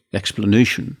scientific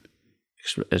explanation,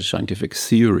 as a scientific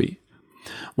theory,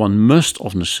 one must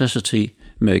of necessity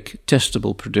make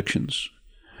testable predictions.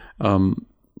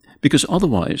 Because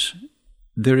otherwise,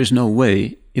 there is no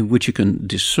way in which you can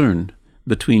discern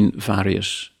between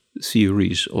various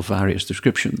theories or various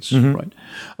descriptions, right?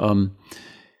 And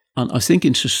I think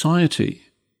in society,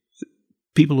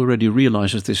 people already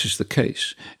realize that this is the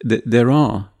case. That there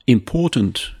are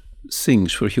important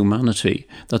things for humanity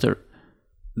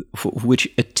for which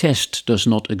a test does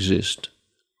not exist.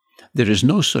 There is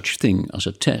no such thing as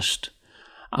a test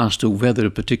as to whether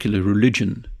a particular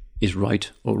religion is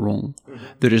right or wrong.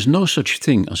 There is no such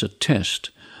thing as a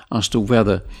test as to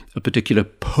whether a particular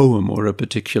poem or a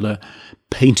particular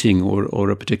painting or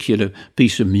a particular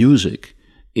piece of music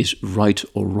is right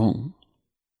or wrong.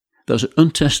 Those are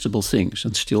untestable things,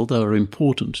 and still they are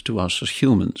important to us as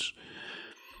humans.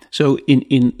 So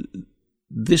in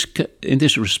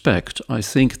this respect, I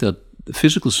think that the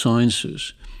physical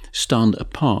sciences stand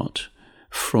apart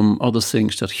from other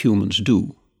things that humans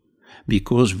do,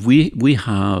 because we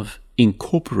have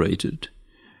incorporated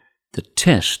the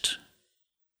test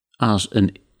as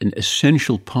an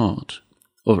essential part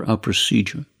of our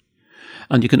procedure.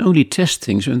 And you can only test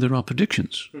things when there are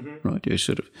predictions, right? You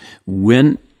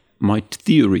when my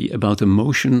theory about the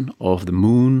motion of the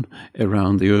moon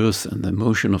around the Earth and the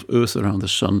motion of Earth around the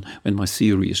sun, when my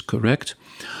theory is correct,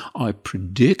 I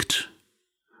predict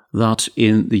that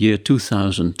in the year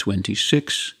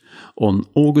 2026, on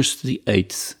August the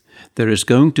 8th, there is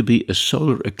going to be a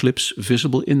solar eclipse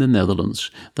visible in the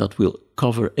Netherlands that will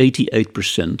cover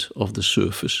 88% of the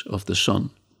surface of the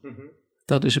sun.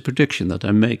 That is a prediction that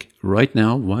I make right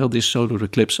now while this solar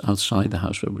eclipse outside the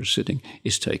house where we're sitting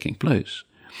is taking place.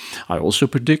 I also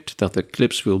predict that the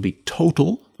eclipse will be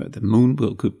total, where the moon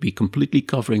will be completely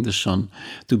covering the sun,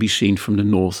 to be seen from the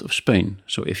north of Spain.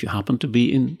 So if you happen to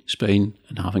be in Spain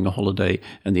and having a holiday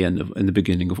in the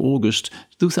beginning of August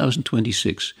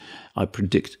 2026, I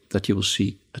predict that you will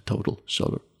see a total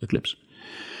solar eclipse.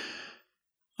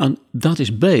 And that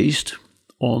is based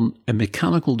on a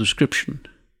mechanical description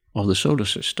of the solar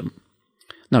system.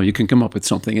 Now, you can come up with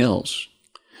something else,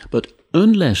 but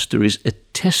unless there is a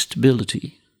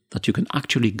testability that you can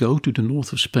actually go to the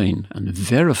north of Spain and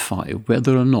verify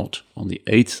whether or not on the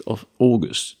 8th of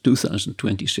August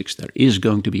 2026 there is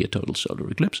going to be a total solar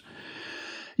eclipse,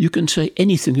 you can say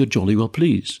anything you jolly well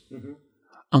please.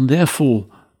 And therefore,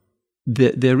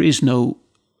 there is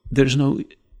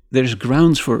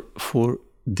grounds for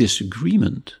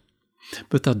disagreement,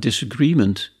 but that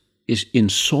disagreement is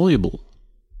insoluble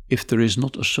if there is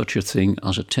not such a thing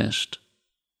as a test.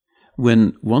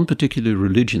 when one particular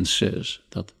religion says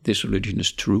that this religion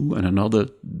is true and another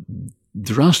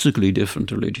drastically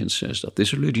different religion says that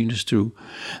this religion is true,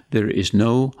 there is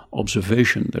no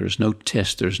observation, there is no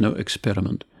test, there is no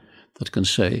experiment that can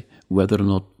say whether or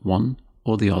not one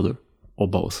or the other or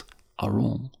both are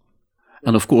wrong.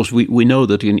 And of course, we know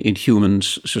that in human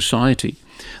society,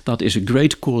 that is a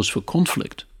great cause for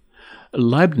conflict.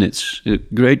 Leibniz, a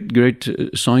great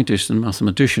scientist and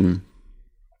mathematician,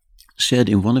 said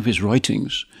in one of his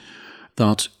writings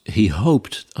that he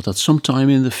hoped that at some time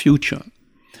in the future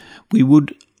we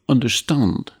would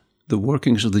understand the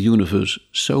workings of the universe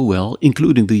so well,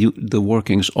 including the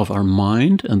workings of our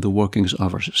mind and the workings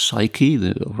of our psyche,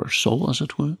 of our soul, as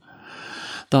it were,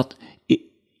 that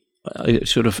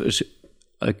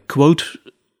a quote,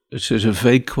 it's a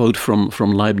vague quote from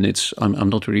Leibniz. I'm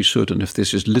not really certain if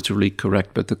this is literally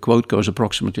correct, but the quote goes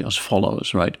approximately as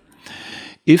follows, right?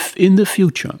 If in the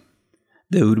future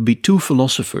there would be two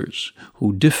philosophers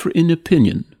who differ in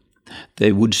opinion,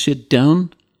 they would sit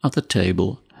down at the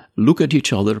table, look at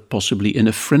each other, possibly in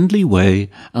a friendly way,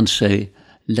 and say,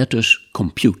 let us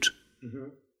compute. Mm-hmm.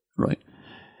 Right?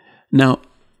 Now,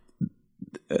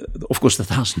 of course, that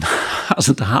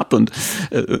hasn't happened.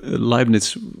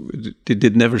 Leibniz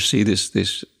did never see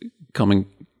this coming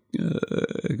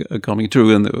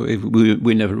true, and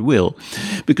we never will,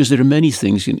 because there are many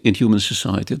things in human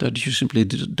society that you simply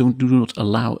do not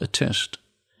allow a test.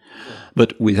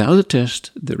 But without a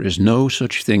test, there is no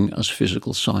such thing as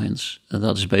physical science, and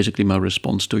that is basically my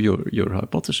response to your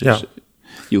hypothesis. Yeah.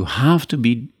 You have to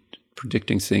be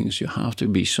predicting things. You have to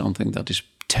be something that is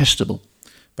testable.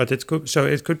 But it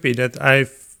could be that I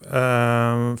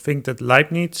think that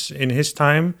Leibniz in his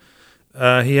time,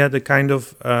 he had a kind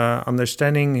of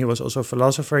understanding. He was also a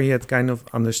philosopher. He had kind of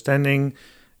understanding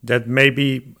that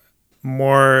maybe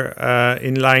more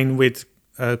in line with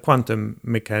quantum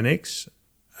mechanics.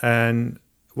 And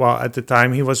well, at the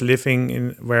time he was living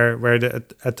in where the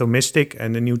atomistic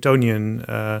and the Newtonian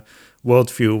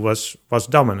worldview was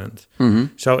dominant. Mm-hmm.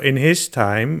 So in his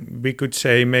time, we could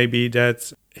say maybe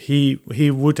that he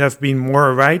would have been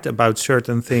more right about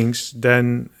certain things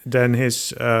than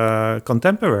his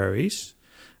contemporaries,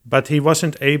 but he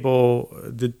wasn't able.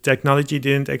 The technology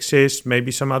didn't exist.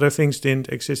 Maybe some other things didn't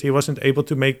exist. He wasn't able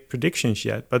to make predictions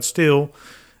yet, but still,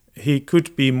 he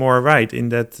could be more right in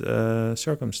that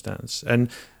circumstance. And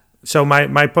so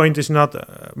my point is not.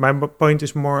 My point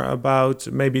is more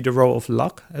about maybe the role of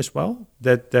luck as well.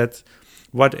 That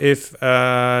what if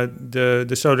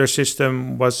the solar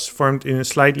system was formed in a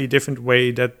slightly different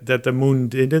way, that the moon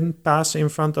didn't pass in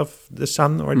front of the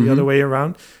sun or the other way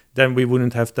around? Then we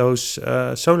wouldn't have those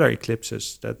solar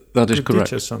eclipses that is could correct.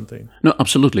 teach us something. No,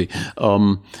 absolutely.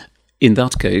 In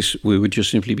that case, we would just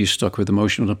simply be stuck with the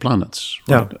motion of the planets.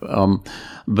 Right? Yeah.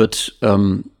 But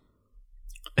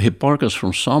Hipparchus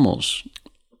from Samos,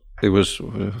 it was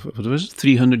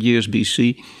 300 years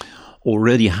BC,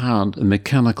 already had a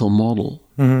mechanical model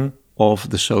of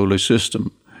the solar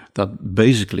system that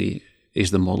basically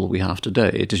is the model we have today.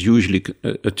 It is usually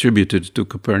attributed to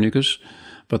Copernicus,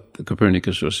 but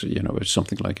Copernicus was, it's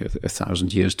something like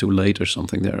 1,000 years too late or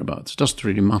something thereabouts. It doesn't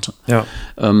really matter. Yeah.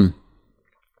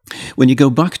 When you go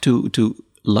back to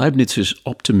Leibniz's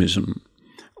optimism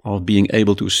of being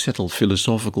able to settle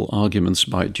philosophical arguments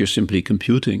by just simply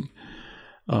computing,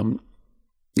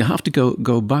 you have to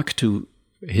go back to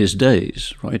his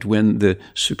days, right, when the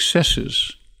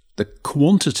successes, the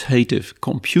quantitative,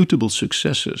 computable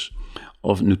successes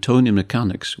of Newtonian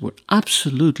mechanics were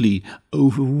absolutely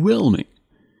overwhelming,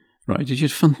 right? It's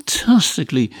just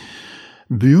fantastically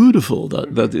beautiful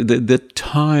that the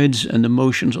tides and the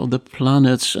motions of the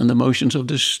planets and the motions of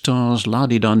the stars,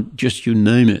 la-di-da, just you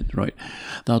name it, right?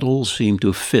 That all seemed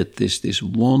to fit this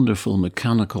wonderful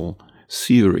mechanical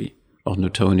theory of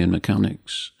Newtonian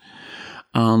mechanics.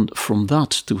 And from that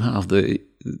to have the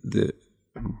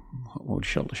what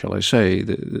shall I say,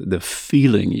 the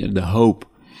feeling, the hope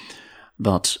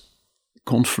that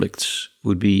conflicts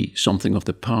would be something of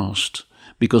the past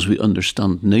because we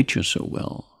understand nature so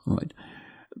well, right?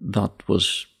 That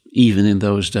was, even in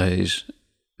those days,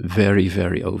 very,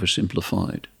 very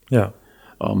oversimplified. Yeah.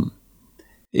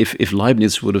 If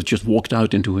Leibniz would have just walked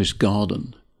out into his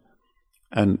garden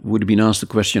and would have been asked the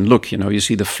question, look, you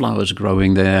see the flowers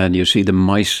growing there and you see the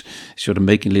mice sort of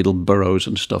making little burrows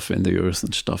and stuff in the earth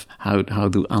and stuff. How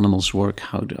do animals work?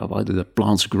 How do the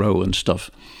plants grow and stuff?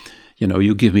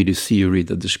 You give me the theory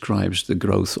that describes the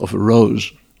growth of a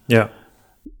rose. Yeah.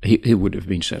 He would have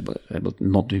been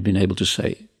not been able to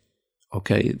say,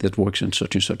 okay, that works in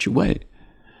such and such a way.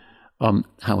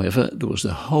 However, there was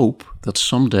the hope that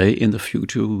someday in the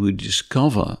future we would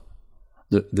discover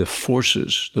the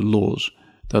forces, the laws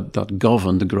that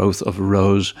govern the growth of a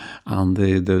rose and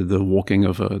the walking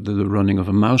of the running of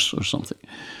a mouse or something.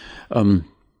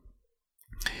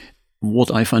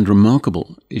 What I find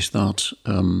remarkable is that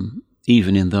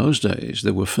even in those days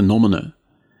there were phenomena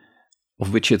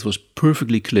of which it was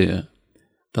perfectly clear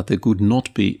that they could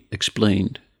not be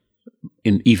explained,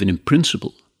 even in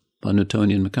principle, by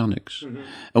Newtonian mechanics. Mm-hmm.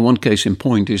 And one case in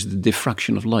point is the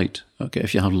diffraction of light. Okay,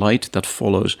 if you have light that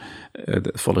follows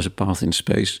a path in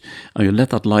space, and you let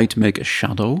that light make a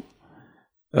shadow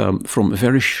from a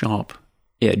very sharp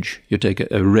edge. You take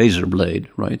a razor blade,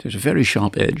 right? There's a very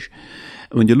sharp edge.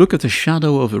 And when you look at the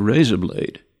shadow of a razor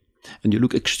blade, and you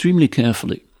look extremely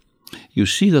carefully, you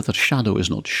see that the shadow is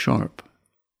not sharp.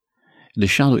 The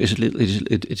shadow is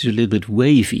a little bit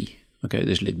wavy. Okay,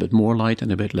 there's a little bit more light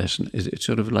and a bit less. It's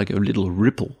sort of like a little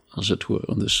ripple, as it were,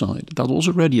 on the side. That was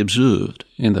already observed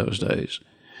in those days.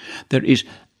 There is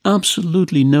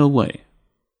absolutely no way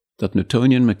that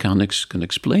Newtonian mechanics can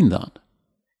explain that.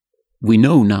 We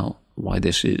know now why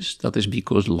this is. That is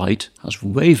because light has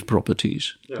wave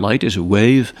properties. Yeah. Light is a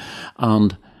wave,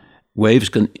 and waves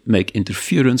can make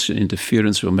interference, and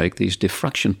interference will make these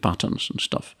diffraction patterns and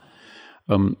stuff.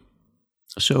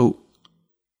 So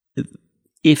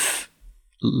if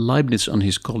Leibniz and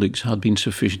his colleagues had been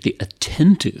sufficiently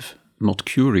attentive, not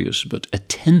curious, but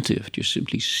attentive, just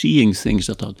simply seeing things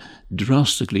that are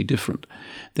drastically different,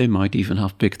 they might even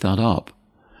have picked that up.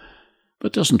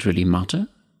 But it doesn't really matter.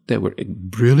 They were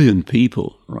brilliant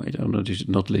people, right? I'm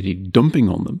not really dumping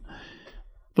on them.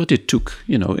 But it took,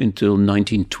 until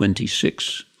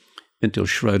 1926, until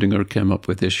Schrödinger came up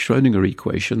with this Schrödinger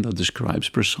equation that describes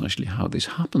precisely how this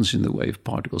happens in the wave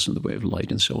particles, in the wave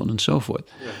light, and so on and so forth.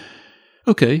 Yeah.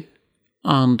 Okay,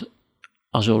 and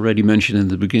as already mentioned in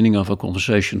the beginning of our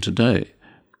conversation today,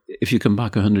 if you come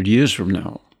back 100 years from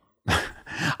now,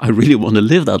 I really want to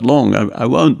live that long. I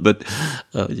won't, but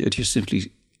just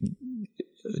simply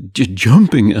just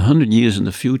jumping 100 years in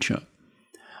the future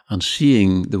and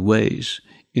seeing the ways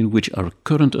in which our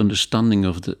current understanding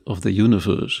of the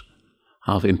universe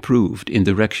have improved in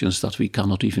directions that we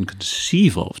cannot even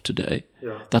conceive of today,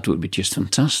 that would be just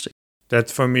fantastic. That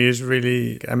for me is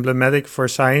really emblematic for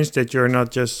science, that you're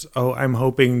not just, I'm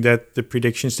hoping that the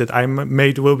predictions that I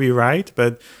made will be right,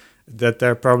 but that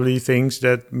there are probably things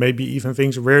that maybe even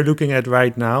things we're looking at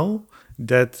right now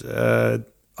that,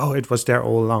 it was there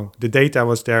all along. The data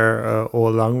was there all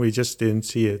along. We just didn't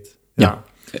see it. Yeah.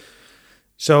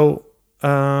 So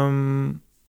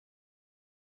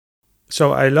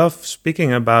I love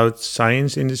speaking about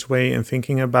science in this way and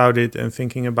thinking about it and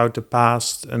thinking about the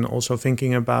past and also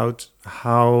thinking about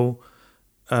how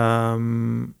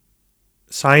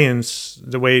science,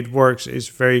 the way it works, is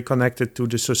very connected to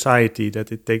the society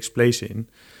that it takes place in.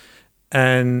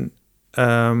 And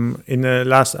in the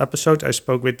last episode, I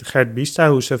spoke with Gert Biesta,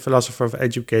 who's a philosopher of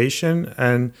education.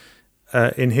 And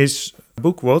in his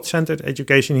book, World-Centered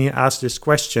Education, he asked this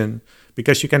question,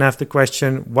 because you can have the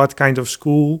question, what kind of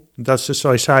school does the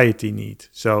society need?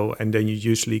 So, and then you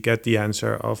usually get the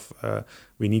answer of,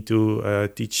 we need to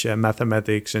teach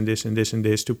mathematics and this and this and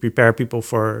this to prepare people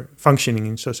for functioning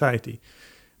in society.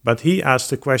 But he asked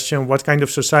the question, what kind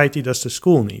of society does the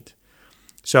school need?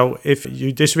 So if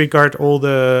you disregard all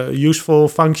the useful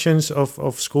functions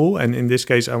of school, and in this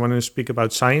case, I want to speak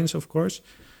about science, of course,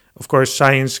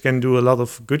 science can do a lot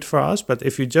of good for us, but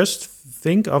if you just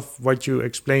think of what you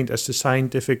explained as the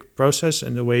scientific process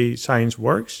and the way science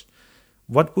works,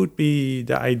 what would be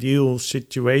the ideal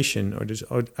situation or this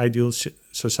ideal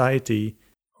society?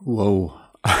 Whoa.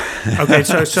 Okay,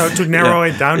 so to narrow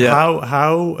it down,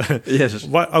 how yes.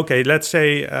 What? Okay, let's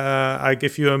say I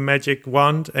give you a magic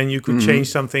wand and you could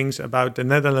change some things about the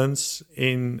Netherlands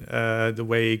in the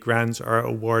way grants are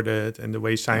awarded and the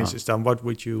way science is done. What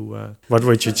would you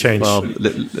change? Well,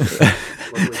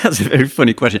 that's a very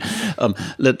funny question.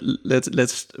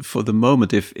 Let's for the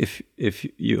moment, if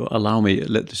you allow me,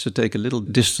 let's take a little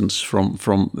distance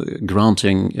from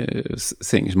granting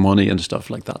things, money and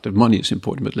stuff like that. The money is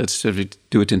important, but let's sort of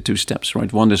do it in two steps,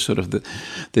 right? One is sort of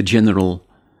the general,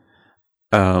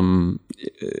 the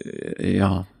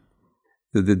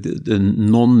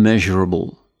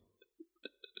non-measurable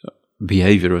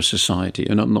behavior of society,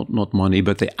 and not money,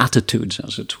 but the attitudes,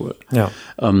 as it were. Yeah.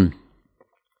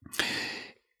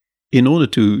 In order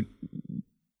to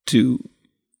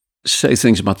say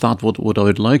things about that, what I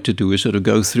would like to do is sort of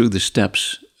go through the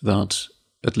steps that,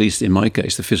 at least in my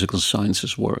case, the physical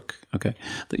sciences work. Okay,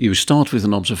 that you start with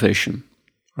an observation,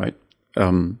 right?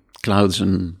 Clouds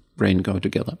and rain go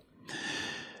together.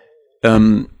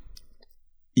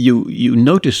 You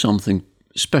notice something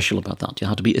special about that. You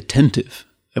have to be attentive.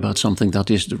 about something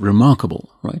that is remarkable,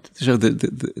 right? So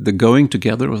the going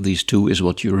together of these two is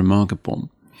what you remark upon.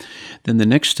 Then the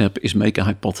next step is make a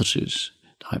hypothesis.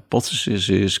 The hypothesis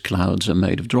is clouds are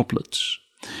made of droplets.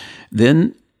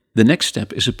 Then the next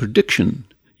step is a prediction.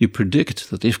 You predict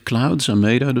that if clouds are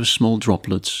made out of small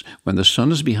droplets, when the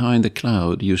sun is behind the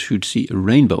cloud, you should see a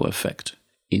rainbow effect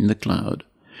in the cloud.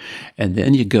 And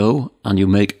then you go and you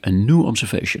make a new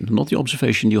observation, not the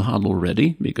observation you had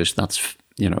already, because that's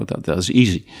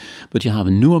easy. But you have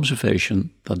a new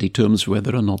observation that determines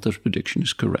whether or not the prediction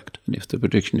is correct. And if the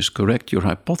prediction is correct, your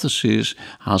hypothesis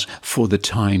has, for the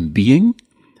time being,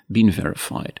 been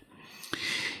verified.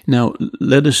 Now,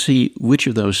 let us see which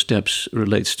of those steps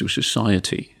relates to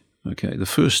society. Okay, the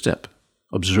first step,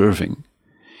 observing,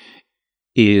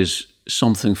 is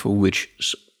something for which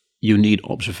you need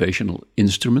observational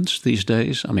instruments these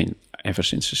days. I mean, ever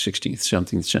since the 16th,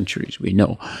 17th centuries, we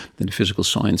know that the physical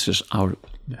sciences, our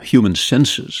human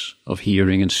senses of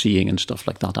hearing and seeing and stuff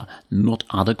like that are not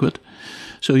adequate.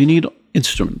 So you need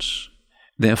instruments.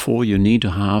 Therefore, you need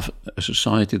to have a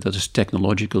society that is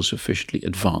technologically sufficiently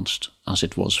advanced, as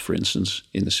it was, for instance,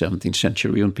 in the 17th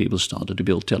century when people started to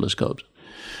build telescopes.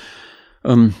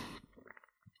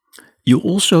 You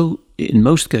also, in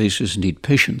most cases, need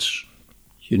patience.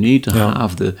 You need to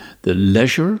have the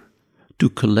leisure to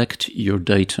collect your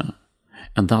data.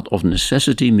 And that of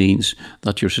necessity means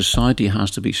that your society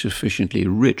has to be sufficiently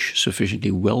rich,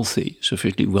 sufficiently wealthy,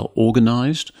 sufficiently well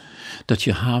organized, that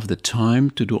you have the time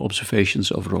to do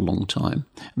observations over a long time.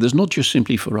 There's not just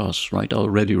simply for us, right? I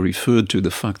already referred to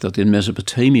the fact that in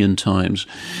Mesopotamian times,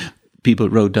 people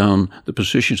wrote down the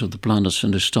positions of the planets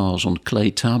and the stars on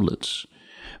clay tablets.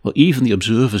 Well, even the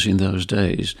observers in those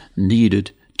days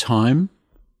needed time,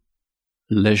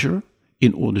 leisure,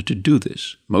 in order to do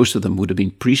this. Most of them would have been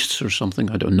priests or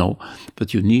something, I don't know,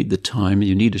 but you need the time,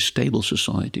 you need a stable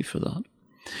society for that.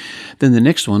 Then the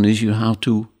next one is you have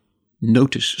to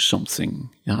notice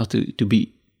something. You have to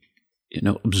be,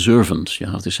 observant. You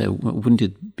have to say, well, wouldn't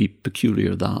it be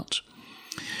peculiar that?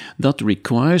 That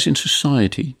requires in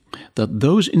society that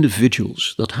those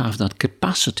individuals that have that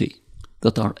capacity,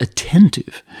 that are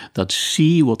attentive, that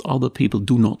see what other people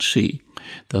do not see,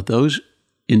 that those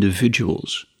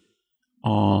individuals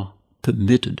are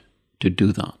permitted to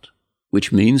do that,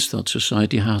 which means that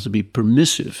society has to be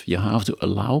permissive. You have to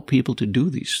allow people to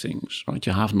do these things, right?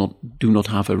 You do not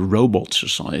have a robot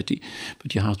society,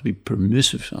 but you have to be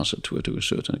permissive, as it were, to a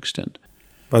certain extent.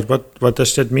 But what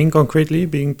does that mean concretely,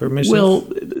 being permissive? Well,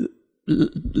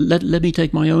 let me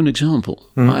take my own example.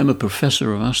 I'm a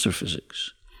professor of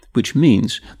astrophysics, which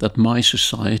means that my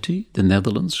society, the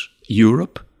Netherlands,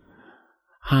 Europe,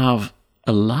 have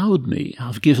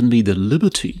given me the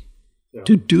liberty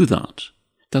to do that.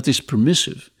 That is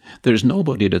permissive. There is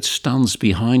nobody that stands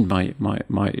behind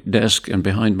my desk and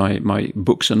behind my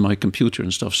books and my computer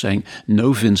and stuff saying,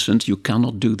 no, Vincent, you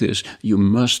cannot do this. You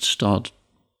must start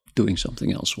doing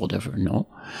something else, whatever. No,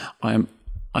 I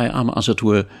am, as it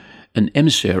were, an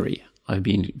emissary. I've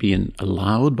been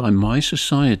allowed by my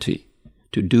society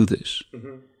to do this.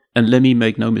 Mm-hmm. And let me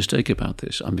make no mistake about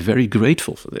this. I'm very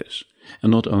grateful for this.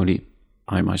 And not only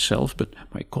I myself, but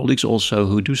my colleagues also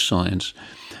who do science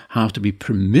have to be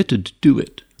permitted to do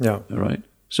it. Yeah. All right.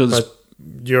 So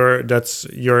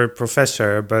you're a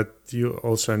professor, but you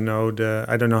also know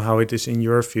I don't know how it is in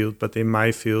your field, but in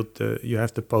my field, you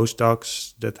have the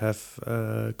postdocs that have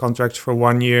contracts for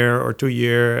 1 year or 2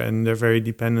 years, and they're very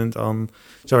dependent on.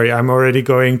 Sorry, I'm already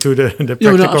going to the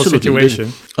practical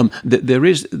situation. There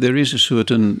is a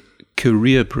certain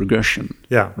career progression.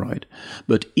 Yeah. Right.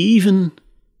 But even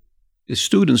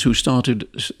students who started,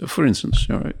 for instance,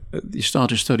 you start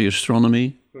to study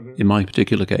astronomy. Mm-hmm. In my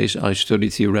particular case, I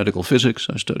studied theoretical physics,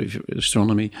 I studied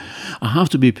astronomy. I have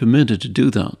to be permitted to do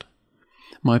that.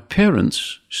 My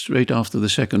parents, straight after the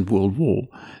Second World War,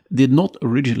 did not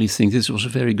originally think this was a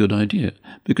very good idea,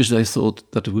 because they thought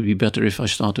that it would be better if I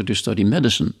started to study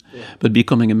medicine. Yeah. But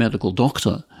becoming a medical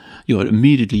doctor, you are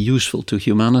immediately useful to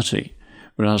humanity.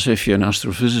 Whereas if you're an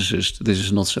astrophysicist, this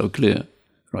is not so clear.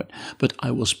 Right. But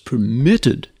I was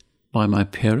permitted by my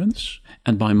parents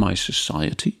and by my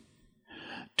society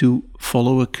to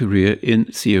follow a career in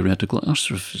theoretical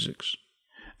astrophysics.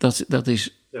 That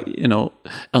is,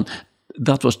 and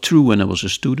that was true when I was a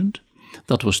student.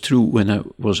 That was true when I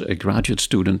was a graduate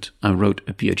student and wrote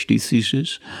a PhD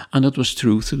thesis. And that was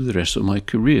true through the rest of my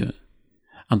career.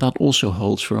 And that also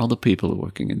holds for other people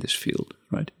working in this field,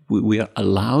 right? We are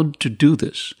allowed to do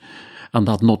this. And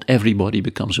that not everybody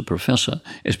becomes a professor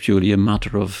is purely a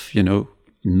matter of,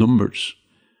 numbers.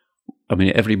 I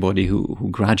mean, everybody who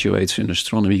graduates in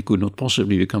astronomy could not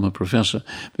possibly become a professor,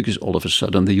 because all of a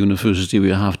sudden the university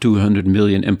will have 200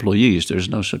 million employees. There's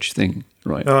no such thing,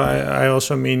 right? No, I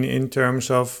also mean in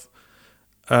terms of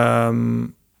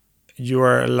you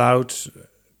are allowed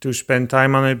to spend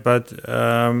time on it, but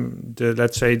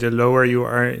let's say the lower you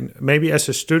are, maybe as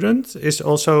a student is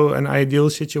also an ideal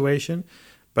situation.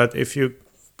 But if you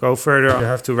go further, you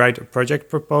have to write a project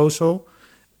proposal.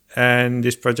 And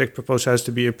this project proposal has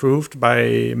to be approved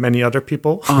by many other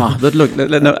people. But look,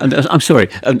 no, I'm sorry.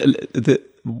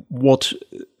 What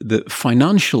the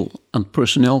financial and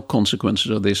personnel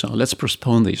consequences of this are, let's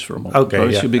postpone these for a moment.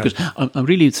 Okay, because I'm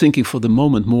really thinking for the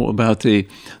moment more about the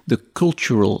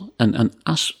cultural and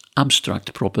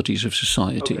abstract properties of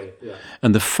society. Okay, yeah.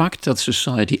 And the fact that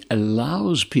society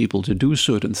allows people to do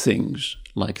certain things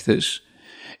like this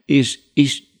is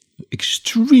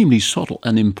extremely subtle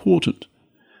and important.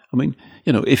 I mean,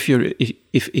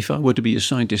 if I were to be a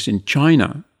scientist in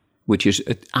China, which is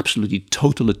an absolutely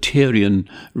totalitarian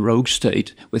rogue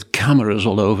state with cameras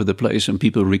all over the place and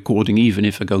people recording even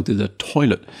if I go to the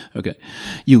toilet, okay,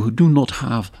 you do not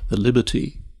have the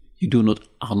liberty. You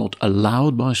are not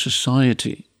allowed by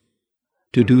society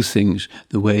to do things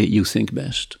the way you think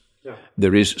best. Yeah.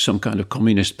 There is some kind of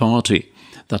communist party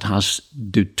that has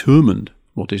determined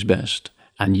what is best,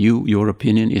 and your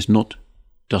opinion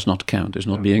does not count, is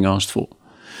not being asked for.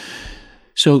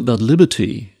 So that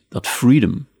liberty, that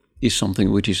freedom, is something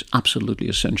which is absolutely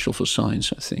essential for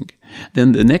science, I think.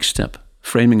 Then the next step,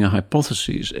 framing a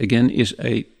hypothesis, again, is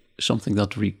something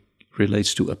that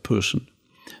relates to a person.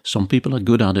 Some people are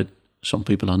good at it, some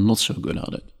people are not so good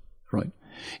at it, right?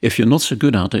 If you're not so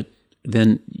good at it,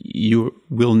 then you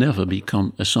will never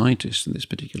become a scientist in this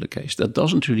particular case. That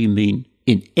doesn't really mean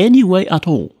in any way at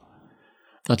all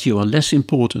that you are less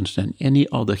important than any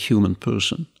other human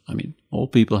person. I mean, all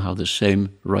people have the same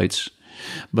rights,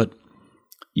 but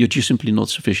you're just simply not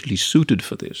sufficiently suited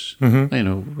for this. Mm-hmm. You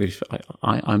know,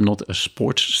 I'm not a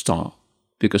sports star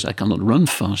because I cannot run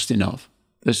fast enough.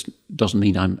 This doesn't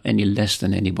mean I'm any less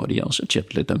than anybody else,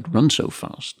 except I don't run so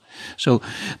fast. So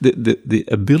the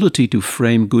ability to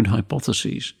frame good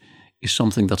hypotheses is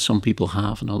something that some people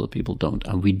have and other people don't,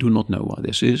 and we do not know why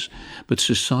this is, but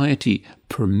society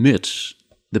permits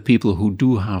the people who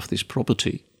do have this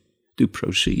property to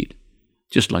proceed,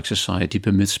 just like society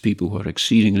permits people who are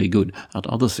exceedingly good at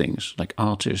other things, like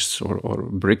artists or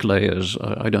bricklayers,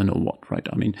 I don't know what, right?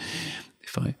 I mean,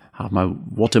 if I have my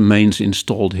water mains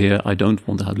installed here, I don't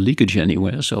want to have leakage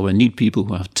anywhere, so I need people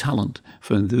who have talent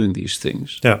for doing these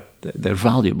things. Yeah. They're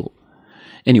valuable.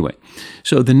 Anyway,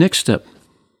 so the next step,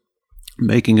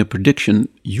 making a prediction,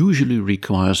 usually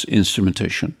requires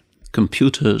instrumentation.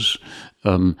 Computers,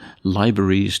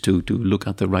 libraries to look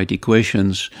at the right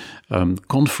equations,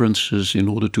 conferences in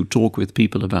order to talk with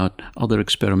people about other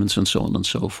experiments and so on and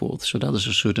so forth. So that is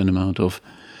a certain amount of,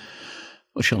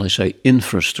 what shall I say,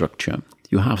 infrastructure.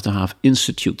 You have to have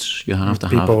institutes. You have to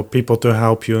have people to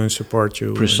help you and support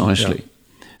you. Precisely.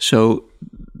 Yeah. So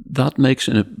that makes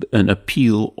an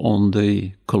appeal on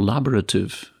the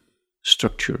collaborative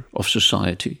structure of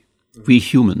society. We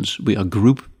humans, we are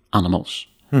group animals.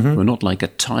 Mm-hmm. We're not like a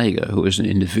tiger who is an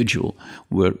individual.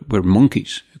 We're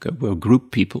monkeys. Okay? We're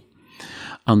group people.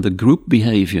 And the group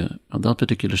behavior at that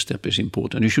particular step is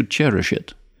important. You should cherish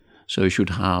it. So you should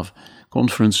have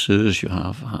conferences, you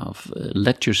have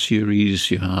lecture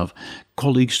series, you have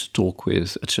colleagues to talk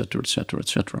with, etc., etc.,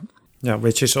 etc. Yeah,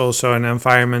 which is also an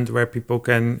environment where people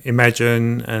can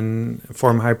imagine and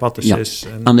form hypotheses.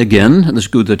 Yeah. And again, and it's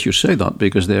good that you say that,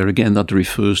 because there again, that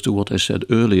refers to what I said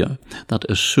earlier, that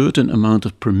a certain amount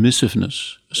of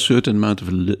permissiveness, a certain amount of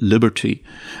liberty,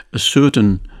 a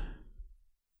certain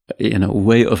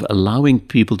way of allowing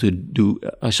people to do,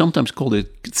 I sometimes call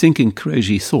it thinking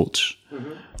crazy thoughts.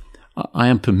 Mm-hmm. I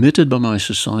am permitted by my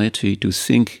society to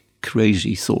think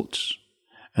crazy thoughts,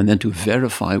 and then to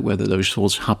verify whether those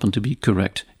thoughts happen to be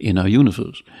correct in our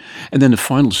universe. And then the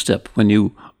final step, when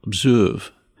you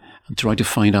observe and try to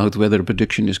find out whether a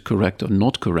prediction is correct or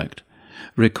not correct,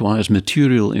 requires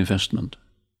material investment.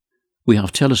 We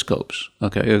have telescopes.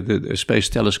 Okay, the space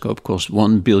telescope costs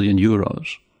 1 billion euros.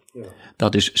 Yeah.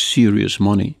 That is serious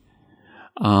money.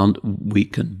 And we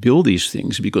can build these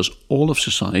things because all of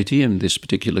society, in this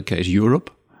particular case Europe,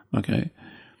 okay,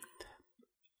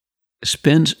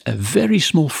 spends a very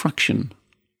small fraction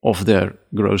of their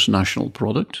gross national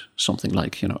product, something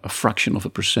like a fraction of a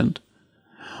percent,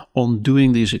 on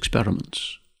doing these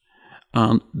experiments.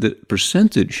 And the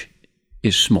percentage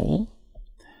is small,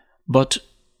 but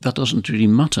that doesn't really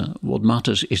matter. What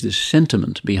matters is the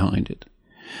sentiment behind it.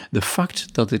 The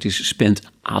fact that it is spent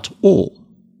at all,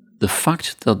 the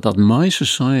fact that my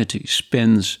society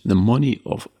spends the money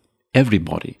of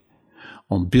everybody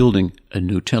on building a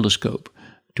new telescope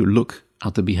to look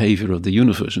at the behavior of the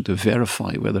universe and to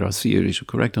verify whether our theories are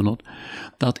correct or not,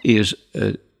 that is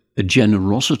a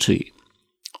generosity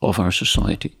of our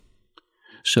society.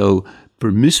 So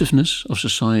permissiveness of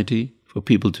society for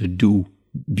people to do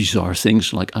bizarre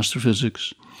things like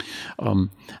astrophysics, and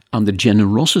the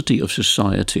generosity of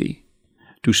society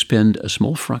to spend a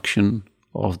small fraction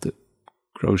of the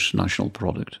gross national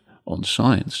product on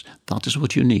science. That is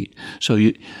what you need. So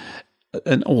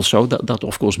and also that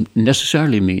of course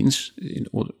necessarily means, in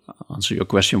order to answer your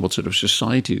question, what sort of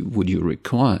society would you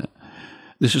require?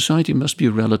 The society must be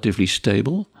relatively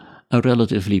stable and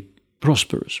relatively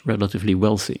prosperous, relatively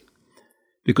wealthy.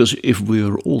 Because if we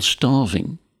are all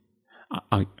starving,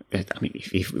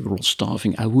 if we were all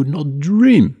starving, I would not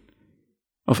dream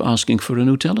of asking for a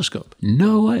new telescope.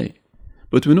 No way.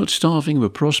 But we're not starving, we're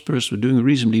prosperous, we're doing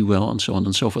reasonably well, and so on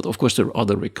and so forth. Of course, there are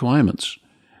other requirements,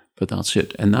 but that's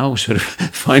it. And now sort of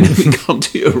finally come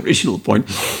to your original point.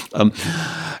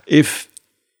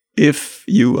 If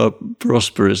you are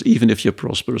prosperous, even if you're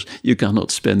prosperous, you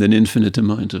cannot spend an infinite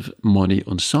amount of money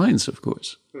on science, of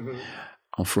course. Mm-hmm.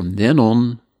 And from then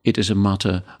on, it is a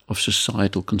matter of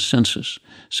societal consensus.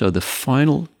 So the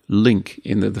final link,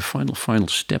 in the final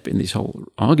step in this whole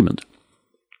argument,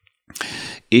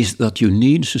 is that you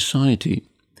need society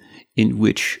in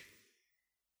which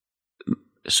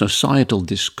societal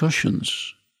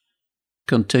discussions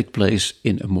can take place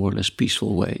in a more or less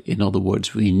peaceful way. In other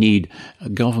words, we need a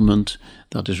government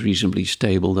that is reasonably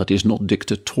stable, that is not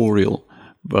dictatorial,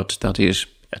 but that is,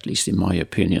 at least in my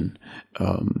opinion,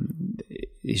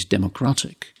 is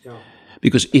democratic. Yeah.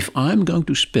 Because if I'm going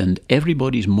to spend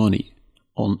everybody's money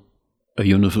on a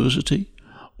university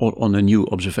or on a new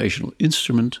observational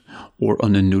instrument or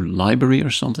on a new library or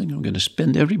something, I'm going to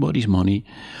spend everybody's money,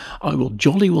 I will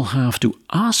jolly well have to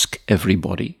ask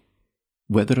everybody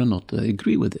whether or not they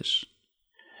agree with this.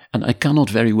 And I cannot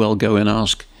very well go and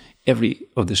ask every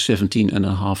of the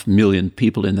 17.5 million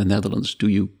people in the Netherlands, do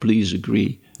you please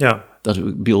agree that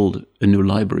we build a new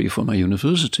library for my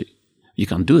university? You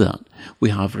can't do that. We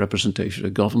have representation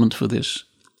of government for this.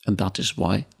 And that is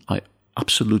why I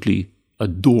absolutely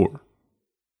adore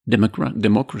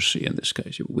democracy in this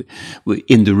case. We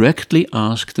indirectly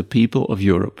ask the people of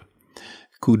Europe,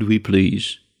 could we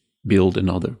please build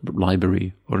another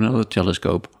library or another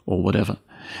telescope or whatever?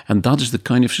 And that is the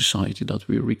kind of society that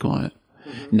we require.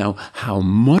 Mm-hmm. Now, how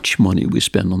much money we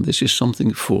spend on this is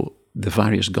something for the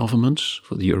various governments,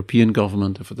 for the European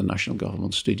government and for the national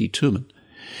governments to determine.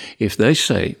 If they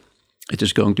say it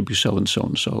is going to be so and so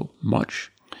and so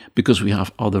much, because we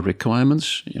have other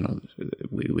requirements,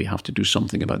 we have to do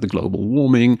something about the global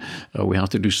warming, we have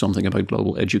to do something about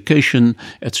global education,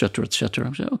 etc., etc.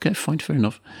 I say, okay, fine, fair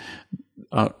enough.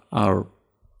 Our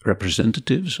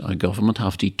representatives, our government,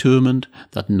 have determined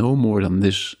that no more than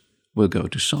this will go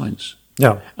to science.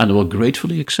 Yeah. And will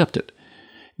gratefully accept it.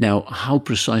 Now, how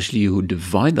precisely you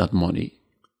divide that money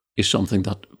is something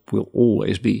that will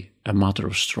always be a matter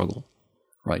of struggle,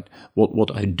 right?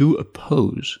 What I do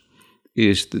oppose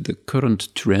is the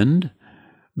current trend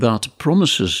that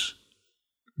promises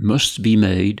must be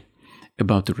made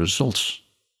about the results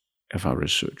of our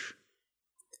research.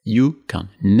 You can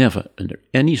never, under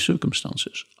any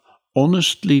circumstances,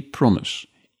 honestly promise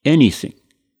anything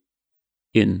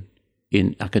in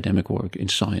academic work, in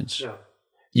science. Yeah.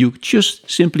 You just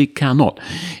simply cannot.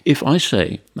 If I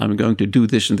say, I'm going to do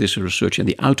this and this research and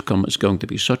the outcome is going to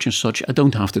be such and such, I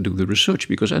don't have to do the research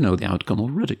because I know the outcome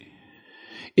already.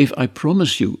 If I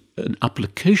promise you an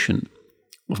application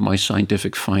of my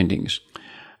scientific findings,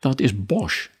 that is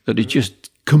bosh, that is just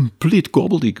complete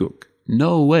gobbledygook.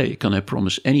 No way can I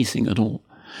promise anything at all.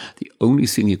 The only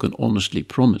thing you can honestly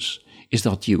promise is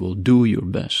that you will do your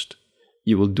best.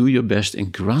 You will do your best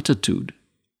in gratitude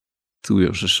to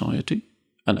your society.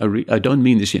 And I don't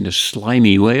mean this in a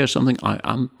slimy way or something. I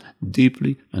am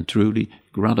deeply and truly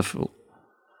grateful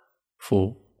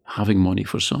for having money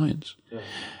for science. Yeah.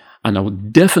 And I will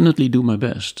definitely do my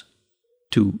best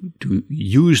to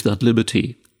use that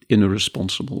liberty in a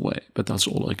responsible way. But that's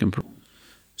all I can promise.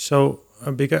 So,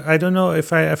 because I don't know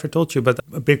if I ever told you, but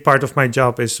a big part of my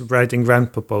job is writing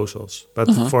grant proposals,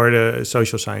 but for the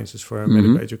social sciences, for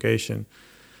medical education.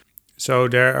 So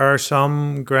there are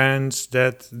some grants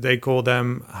that they call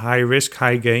them high risk,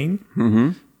 high gain.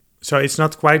 Mm-hmm. So it's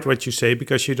not quite what you say,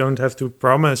 because you don't have to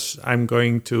promise I'm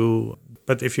going to.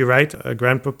 But if you write a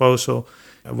grant proposal,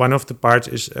 one of the parts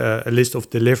is a list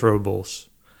of deliverables.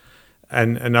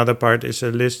 And another part is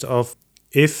a list of,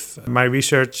 if my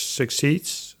research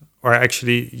succeeds, or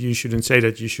actually you shouldn't say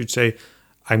that, you should say,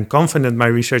 I'm confident my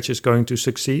research is going to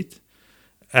succeed.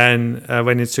 And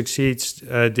when it succeeds,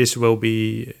 this will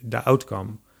be the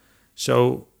outcome.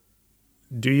 So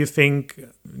do you think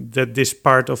that this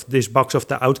part of this box of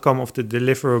the outcome of the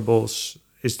deliverables,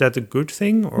 is that a good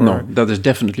thing? Or? No, that is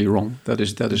definitely wrong. That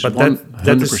is but 100%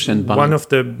 that is bad. one of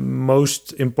the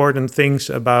most important things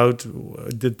about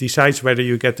that decides whether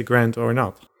you get the grant or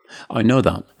not. I know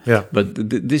that. Yeah. But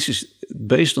this is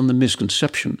based on the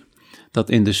misconception that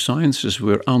in the sciences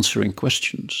we're answering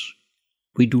questions.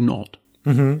 We do not.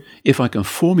 Mm-hmm. If I can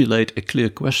formulate a clear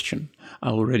question, I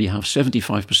already have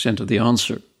 75% of the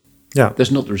answer. Yeah.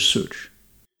 That's not research.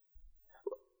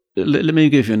 Let me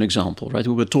give you an example, right?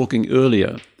 We were talking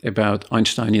earlier about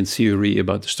Einsteinian theory,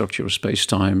 about the structure of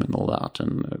space-time and all that,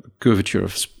 and the curvature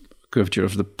of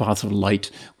the path of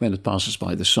light when it passes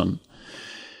by the sun.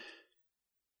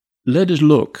 Let us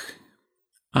look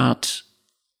at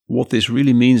what this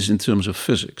really means in terms of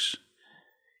physics.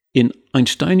 In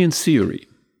Einsteinian theory,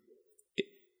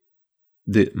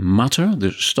 the matter,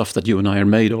 the stuff that you and I are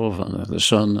made of, and the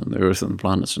sun and the earth and the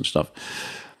planets and stuff,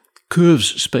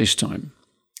 curves space-time.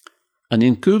 And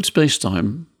in curved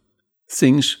space-time,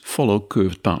 things follow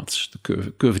curved paths.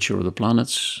 The curvature of the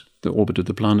planets, the orbit of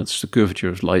the planets, the curvature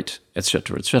of light,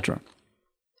 etc., etc.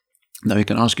 Now you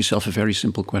can ask yourself a very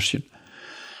simple question.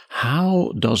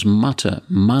 How does matter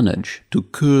manage to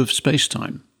curve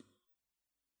space-time?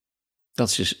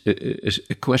 That's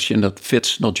a question that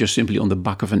fits not just simply on the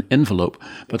back of an envelope,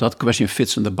 but that question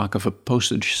fits on the back of a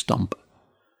postage stamp.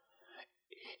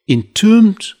 In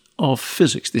terms of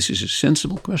physics, this is a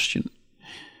sensible question.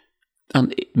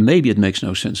 And maybe it makes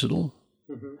no sense at all.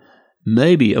 Mm-hmm.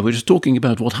 Maybe I was talking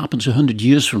about what happens 100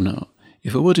 years from now.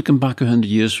 If I were to come back 100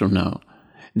 years from now,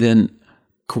 then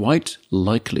quite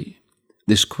likely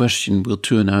this question will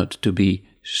turn out to be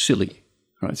silly.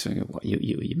 Right? So, well,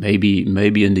 you maybe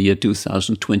in the year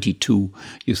 2022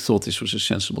 you thought this was a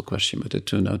sensible question, but it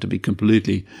turned out to be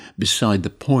completely beside the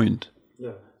point.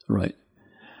 Yeah. Right?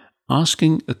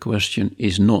 Asking a question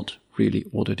is not really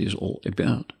what it is all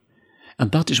about.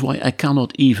 And that is why I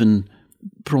cannot even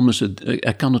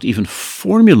I cannot even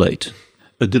formulate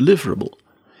a deliverable.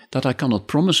 That I cannot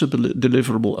promise a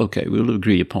deliverable, okay, we'll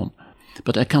agree upon.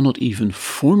 But I cannot even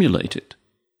formulate it.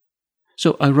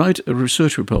 So I write a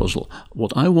research proposal.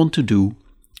 What I want to do,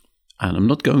 and I'm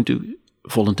not going to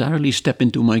voluntarily step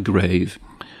into my grave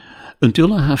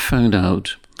until I have found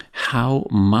out how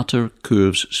matter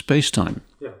curves space-time.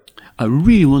 Yeah. I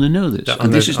really want to know this.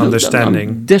 And this is understanding.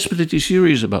 I'm desperately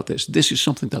serious about this. This is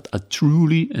something that I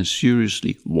truly and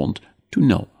seriously want to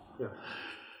know. Yeah.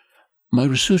 My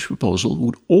research proposal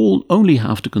would only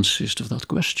have to consist of that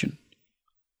question.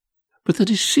 But that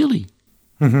is silly.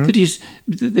 Mm-hmm.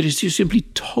 There is just simply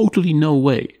totally no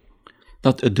way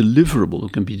that a deliverable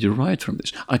can be derived from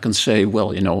this. I can say,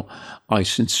 well, I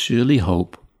sincerely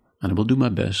hope, and I will do my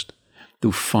best,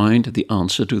 to find the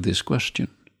answer to this question.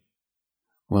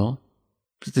 Well,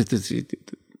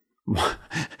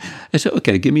 I said,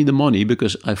 okay, give me the money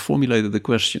because I formulated the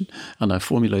question and I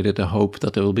formulated a hope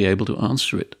that I will be able to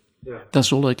answer it. Yeah.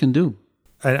 That's all I can do.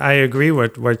 I agree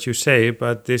with what you say,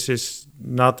 but this is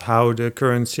not how the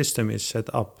current system is set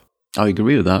up. I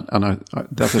agree with that, and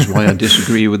that is why I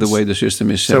disagree with the way the system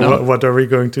is set up. So what are we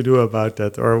going to do about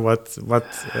that, or what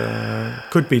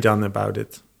could be done about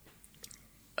it?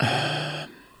 I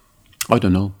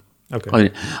don't know.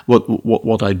 Okay.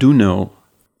 What I do know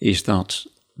is that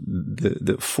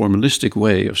the formalistic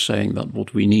way of saying that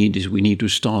what we need is we need to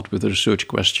start with a research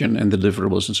question and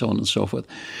deliverables and so on and so forth,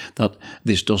 that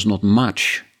this does not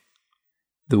match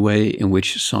the way in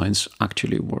which science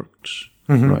actually works.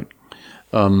 Mm-hmm. Right?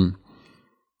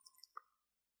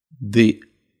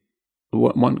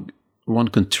 One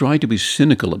can try to be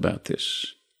cynical about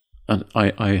this. And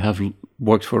I have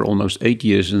worked for almost 8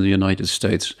 years in the United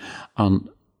States, and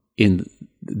in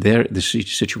there the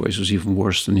situation is even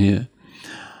worse than here.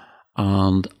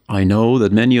 And I know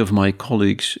that many of my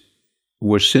colleagues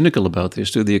were cynical about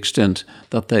this to the extent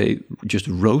that they just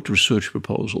wrote research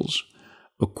proposals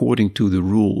according to the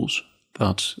rules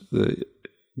that the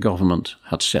government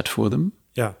had set for them.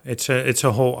 Yeah, it's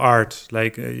a whole art.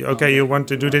 Like, okay, you want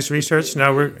to do this research?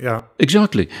 Now yeah.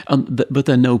 Exactly. But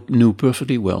they knew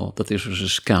perfectly well that this was a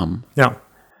scam. Yeah.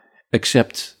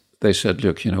 Except they said,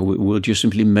 look, we'll just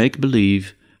simply make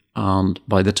believe. And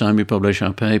by the time we publish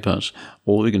our papers,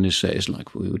 all we're going to say is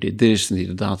like, we did this and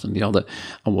did that and the other.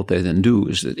 And what they then do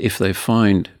is that if they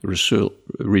find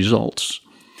results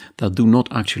that do not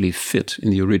actually fit in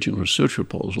the original research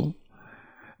proposal,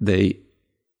 they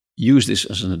use this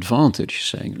as an advantage,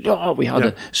 saying, "Oh, we had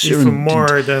a even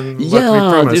more than what we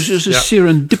promised." This is a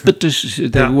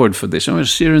serendipitous word for this. A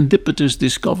serendipitous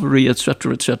discovery,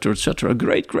 etc., etc., etc.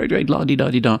 Great,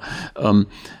 la-di-da-di-da.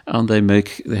 And they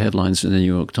make the headlines in the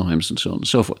New York Times and so on and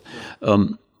so forth.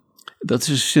 That's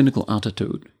a cynical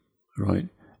attitude, right?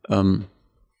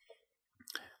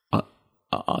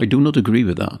 I do not agree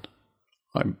with that.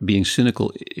 Being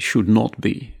cynical should not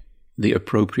be the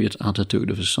appropriate attitude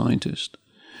of a scientist.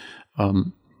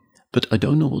 But I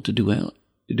don't know what to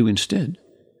do instead.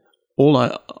 All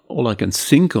I can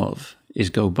think of is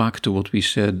go back to what we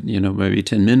said, maybe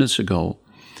 10 minutes ago,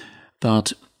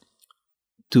 that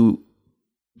to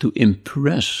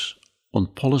impress on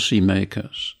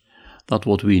policymakers that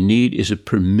what we need is a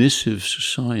permissive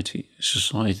society, a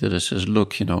society that says,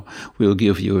 look, we'll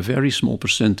give you a very small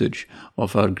percentage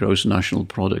of our gross national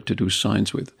product to do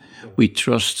science with. We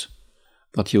trust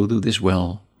that you'll do this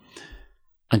well,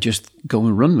 and just go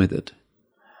and run with it.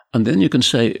 And then you can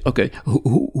say, okay,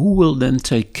 who will then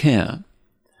take care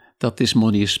that this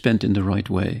money is spent in the right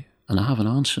way? And I have an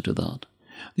answer to that.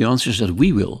 The answer is that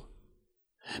we will.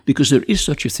 Because there is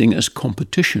such a thing as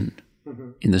competition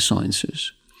in the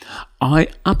sciences. I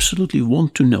absolutely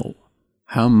want to know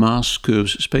how mass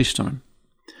curves space-time.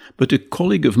 But a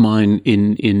colleague of mine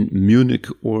in Munich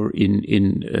or in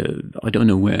I don't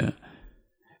know where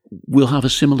will have a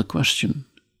similar question.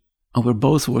 And we're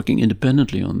both working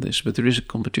independently on this, but there is a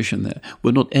competition there.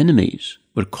 We're not enemies,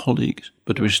 we're colleagues,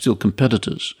 but we're still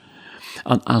competitors.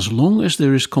 And as long as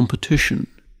there is competition,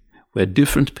 where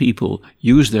different people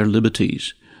use their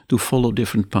liberties to follow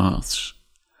different paths,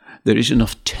 there is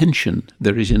enough tension,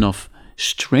 there is enough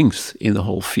strength in the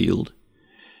whole field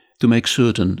to make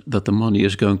certain that the money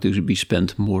is going to be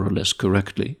spent more or less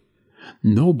correctly.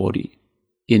 Nobody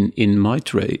in my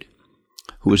trade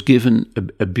who was given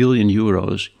 €1 billion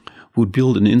would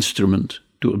build an instrument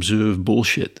to observe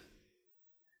bullshit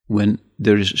when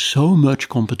there is so much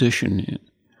competition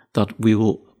that we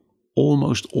will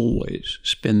almost always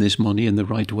spend this money in the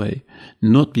right way,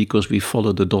 not because we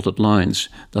follow the dotted lines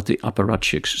that the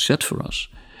apparatchiks set for us,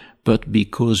 but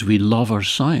because we love our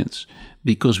science,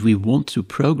 because we want to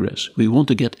progress, we want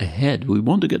to get ahead, we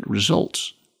want to get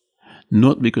results,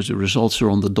 not because the results are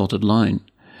on the dotted line,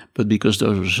 but because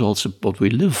those results are what we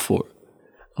live for,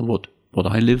 and what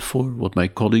I live for, what my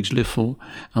colleagues live for,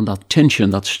 and that tension,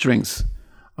 that strength,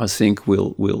 I think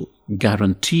will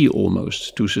guarantee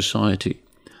almost to society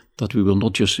that we will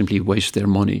not just simply waste their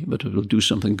money, but we will do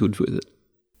something good with it.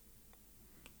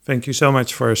 Thank you so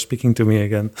much for speaking to me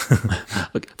again.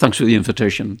 Thanks for the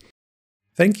invitation.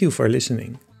 Thank you for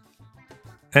listening.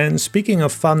 And speaking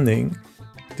of funding,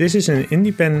 this is an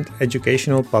independent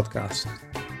educational podcast.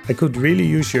 I could really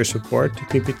use your support to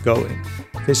keep it going.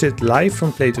 Visit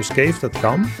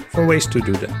livefromplatoscave.com for ways to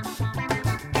do that.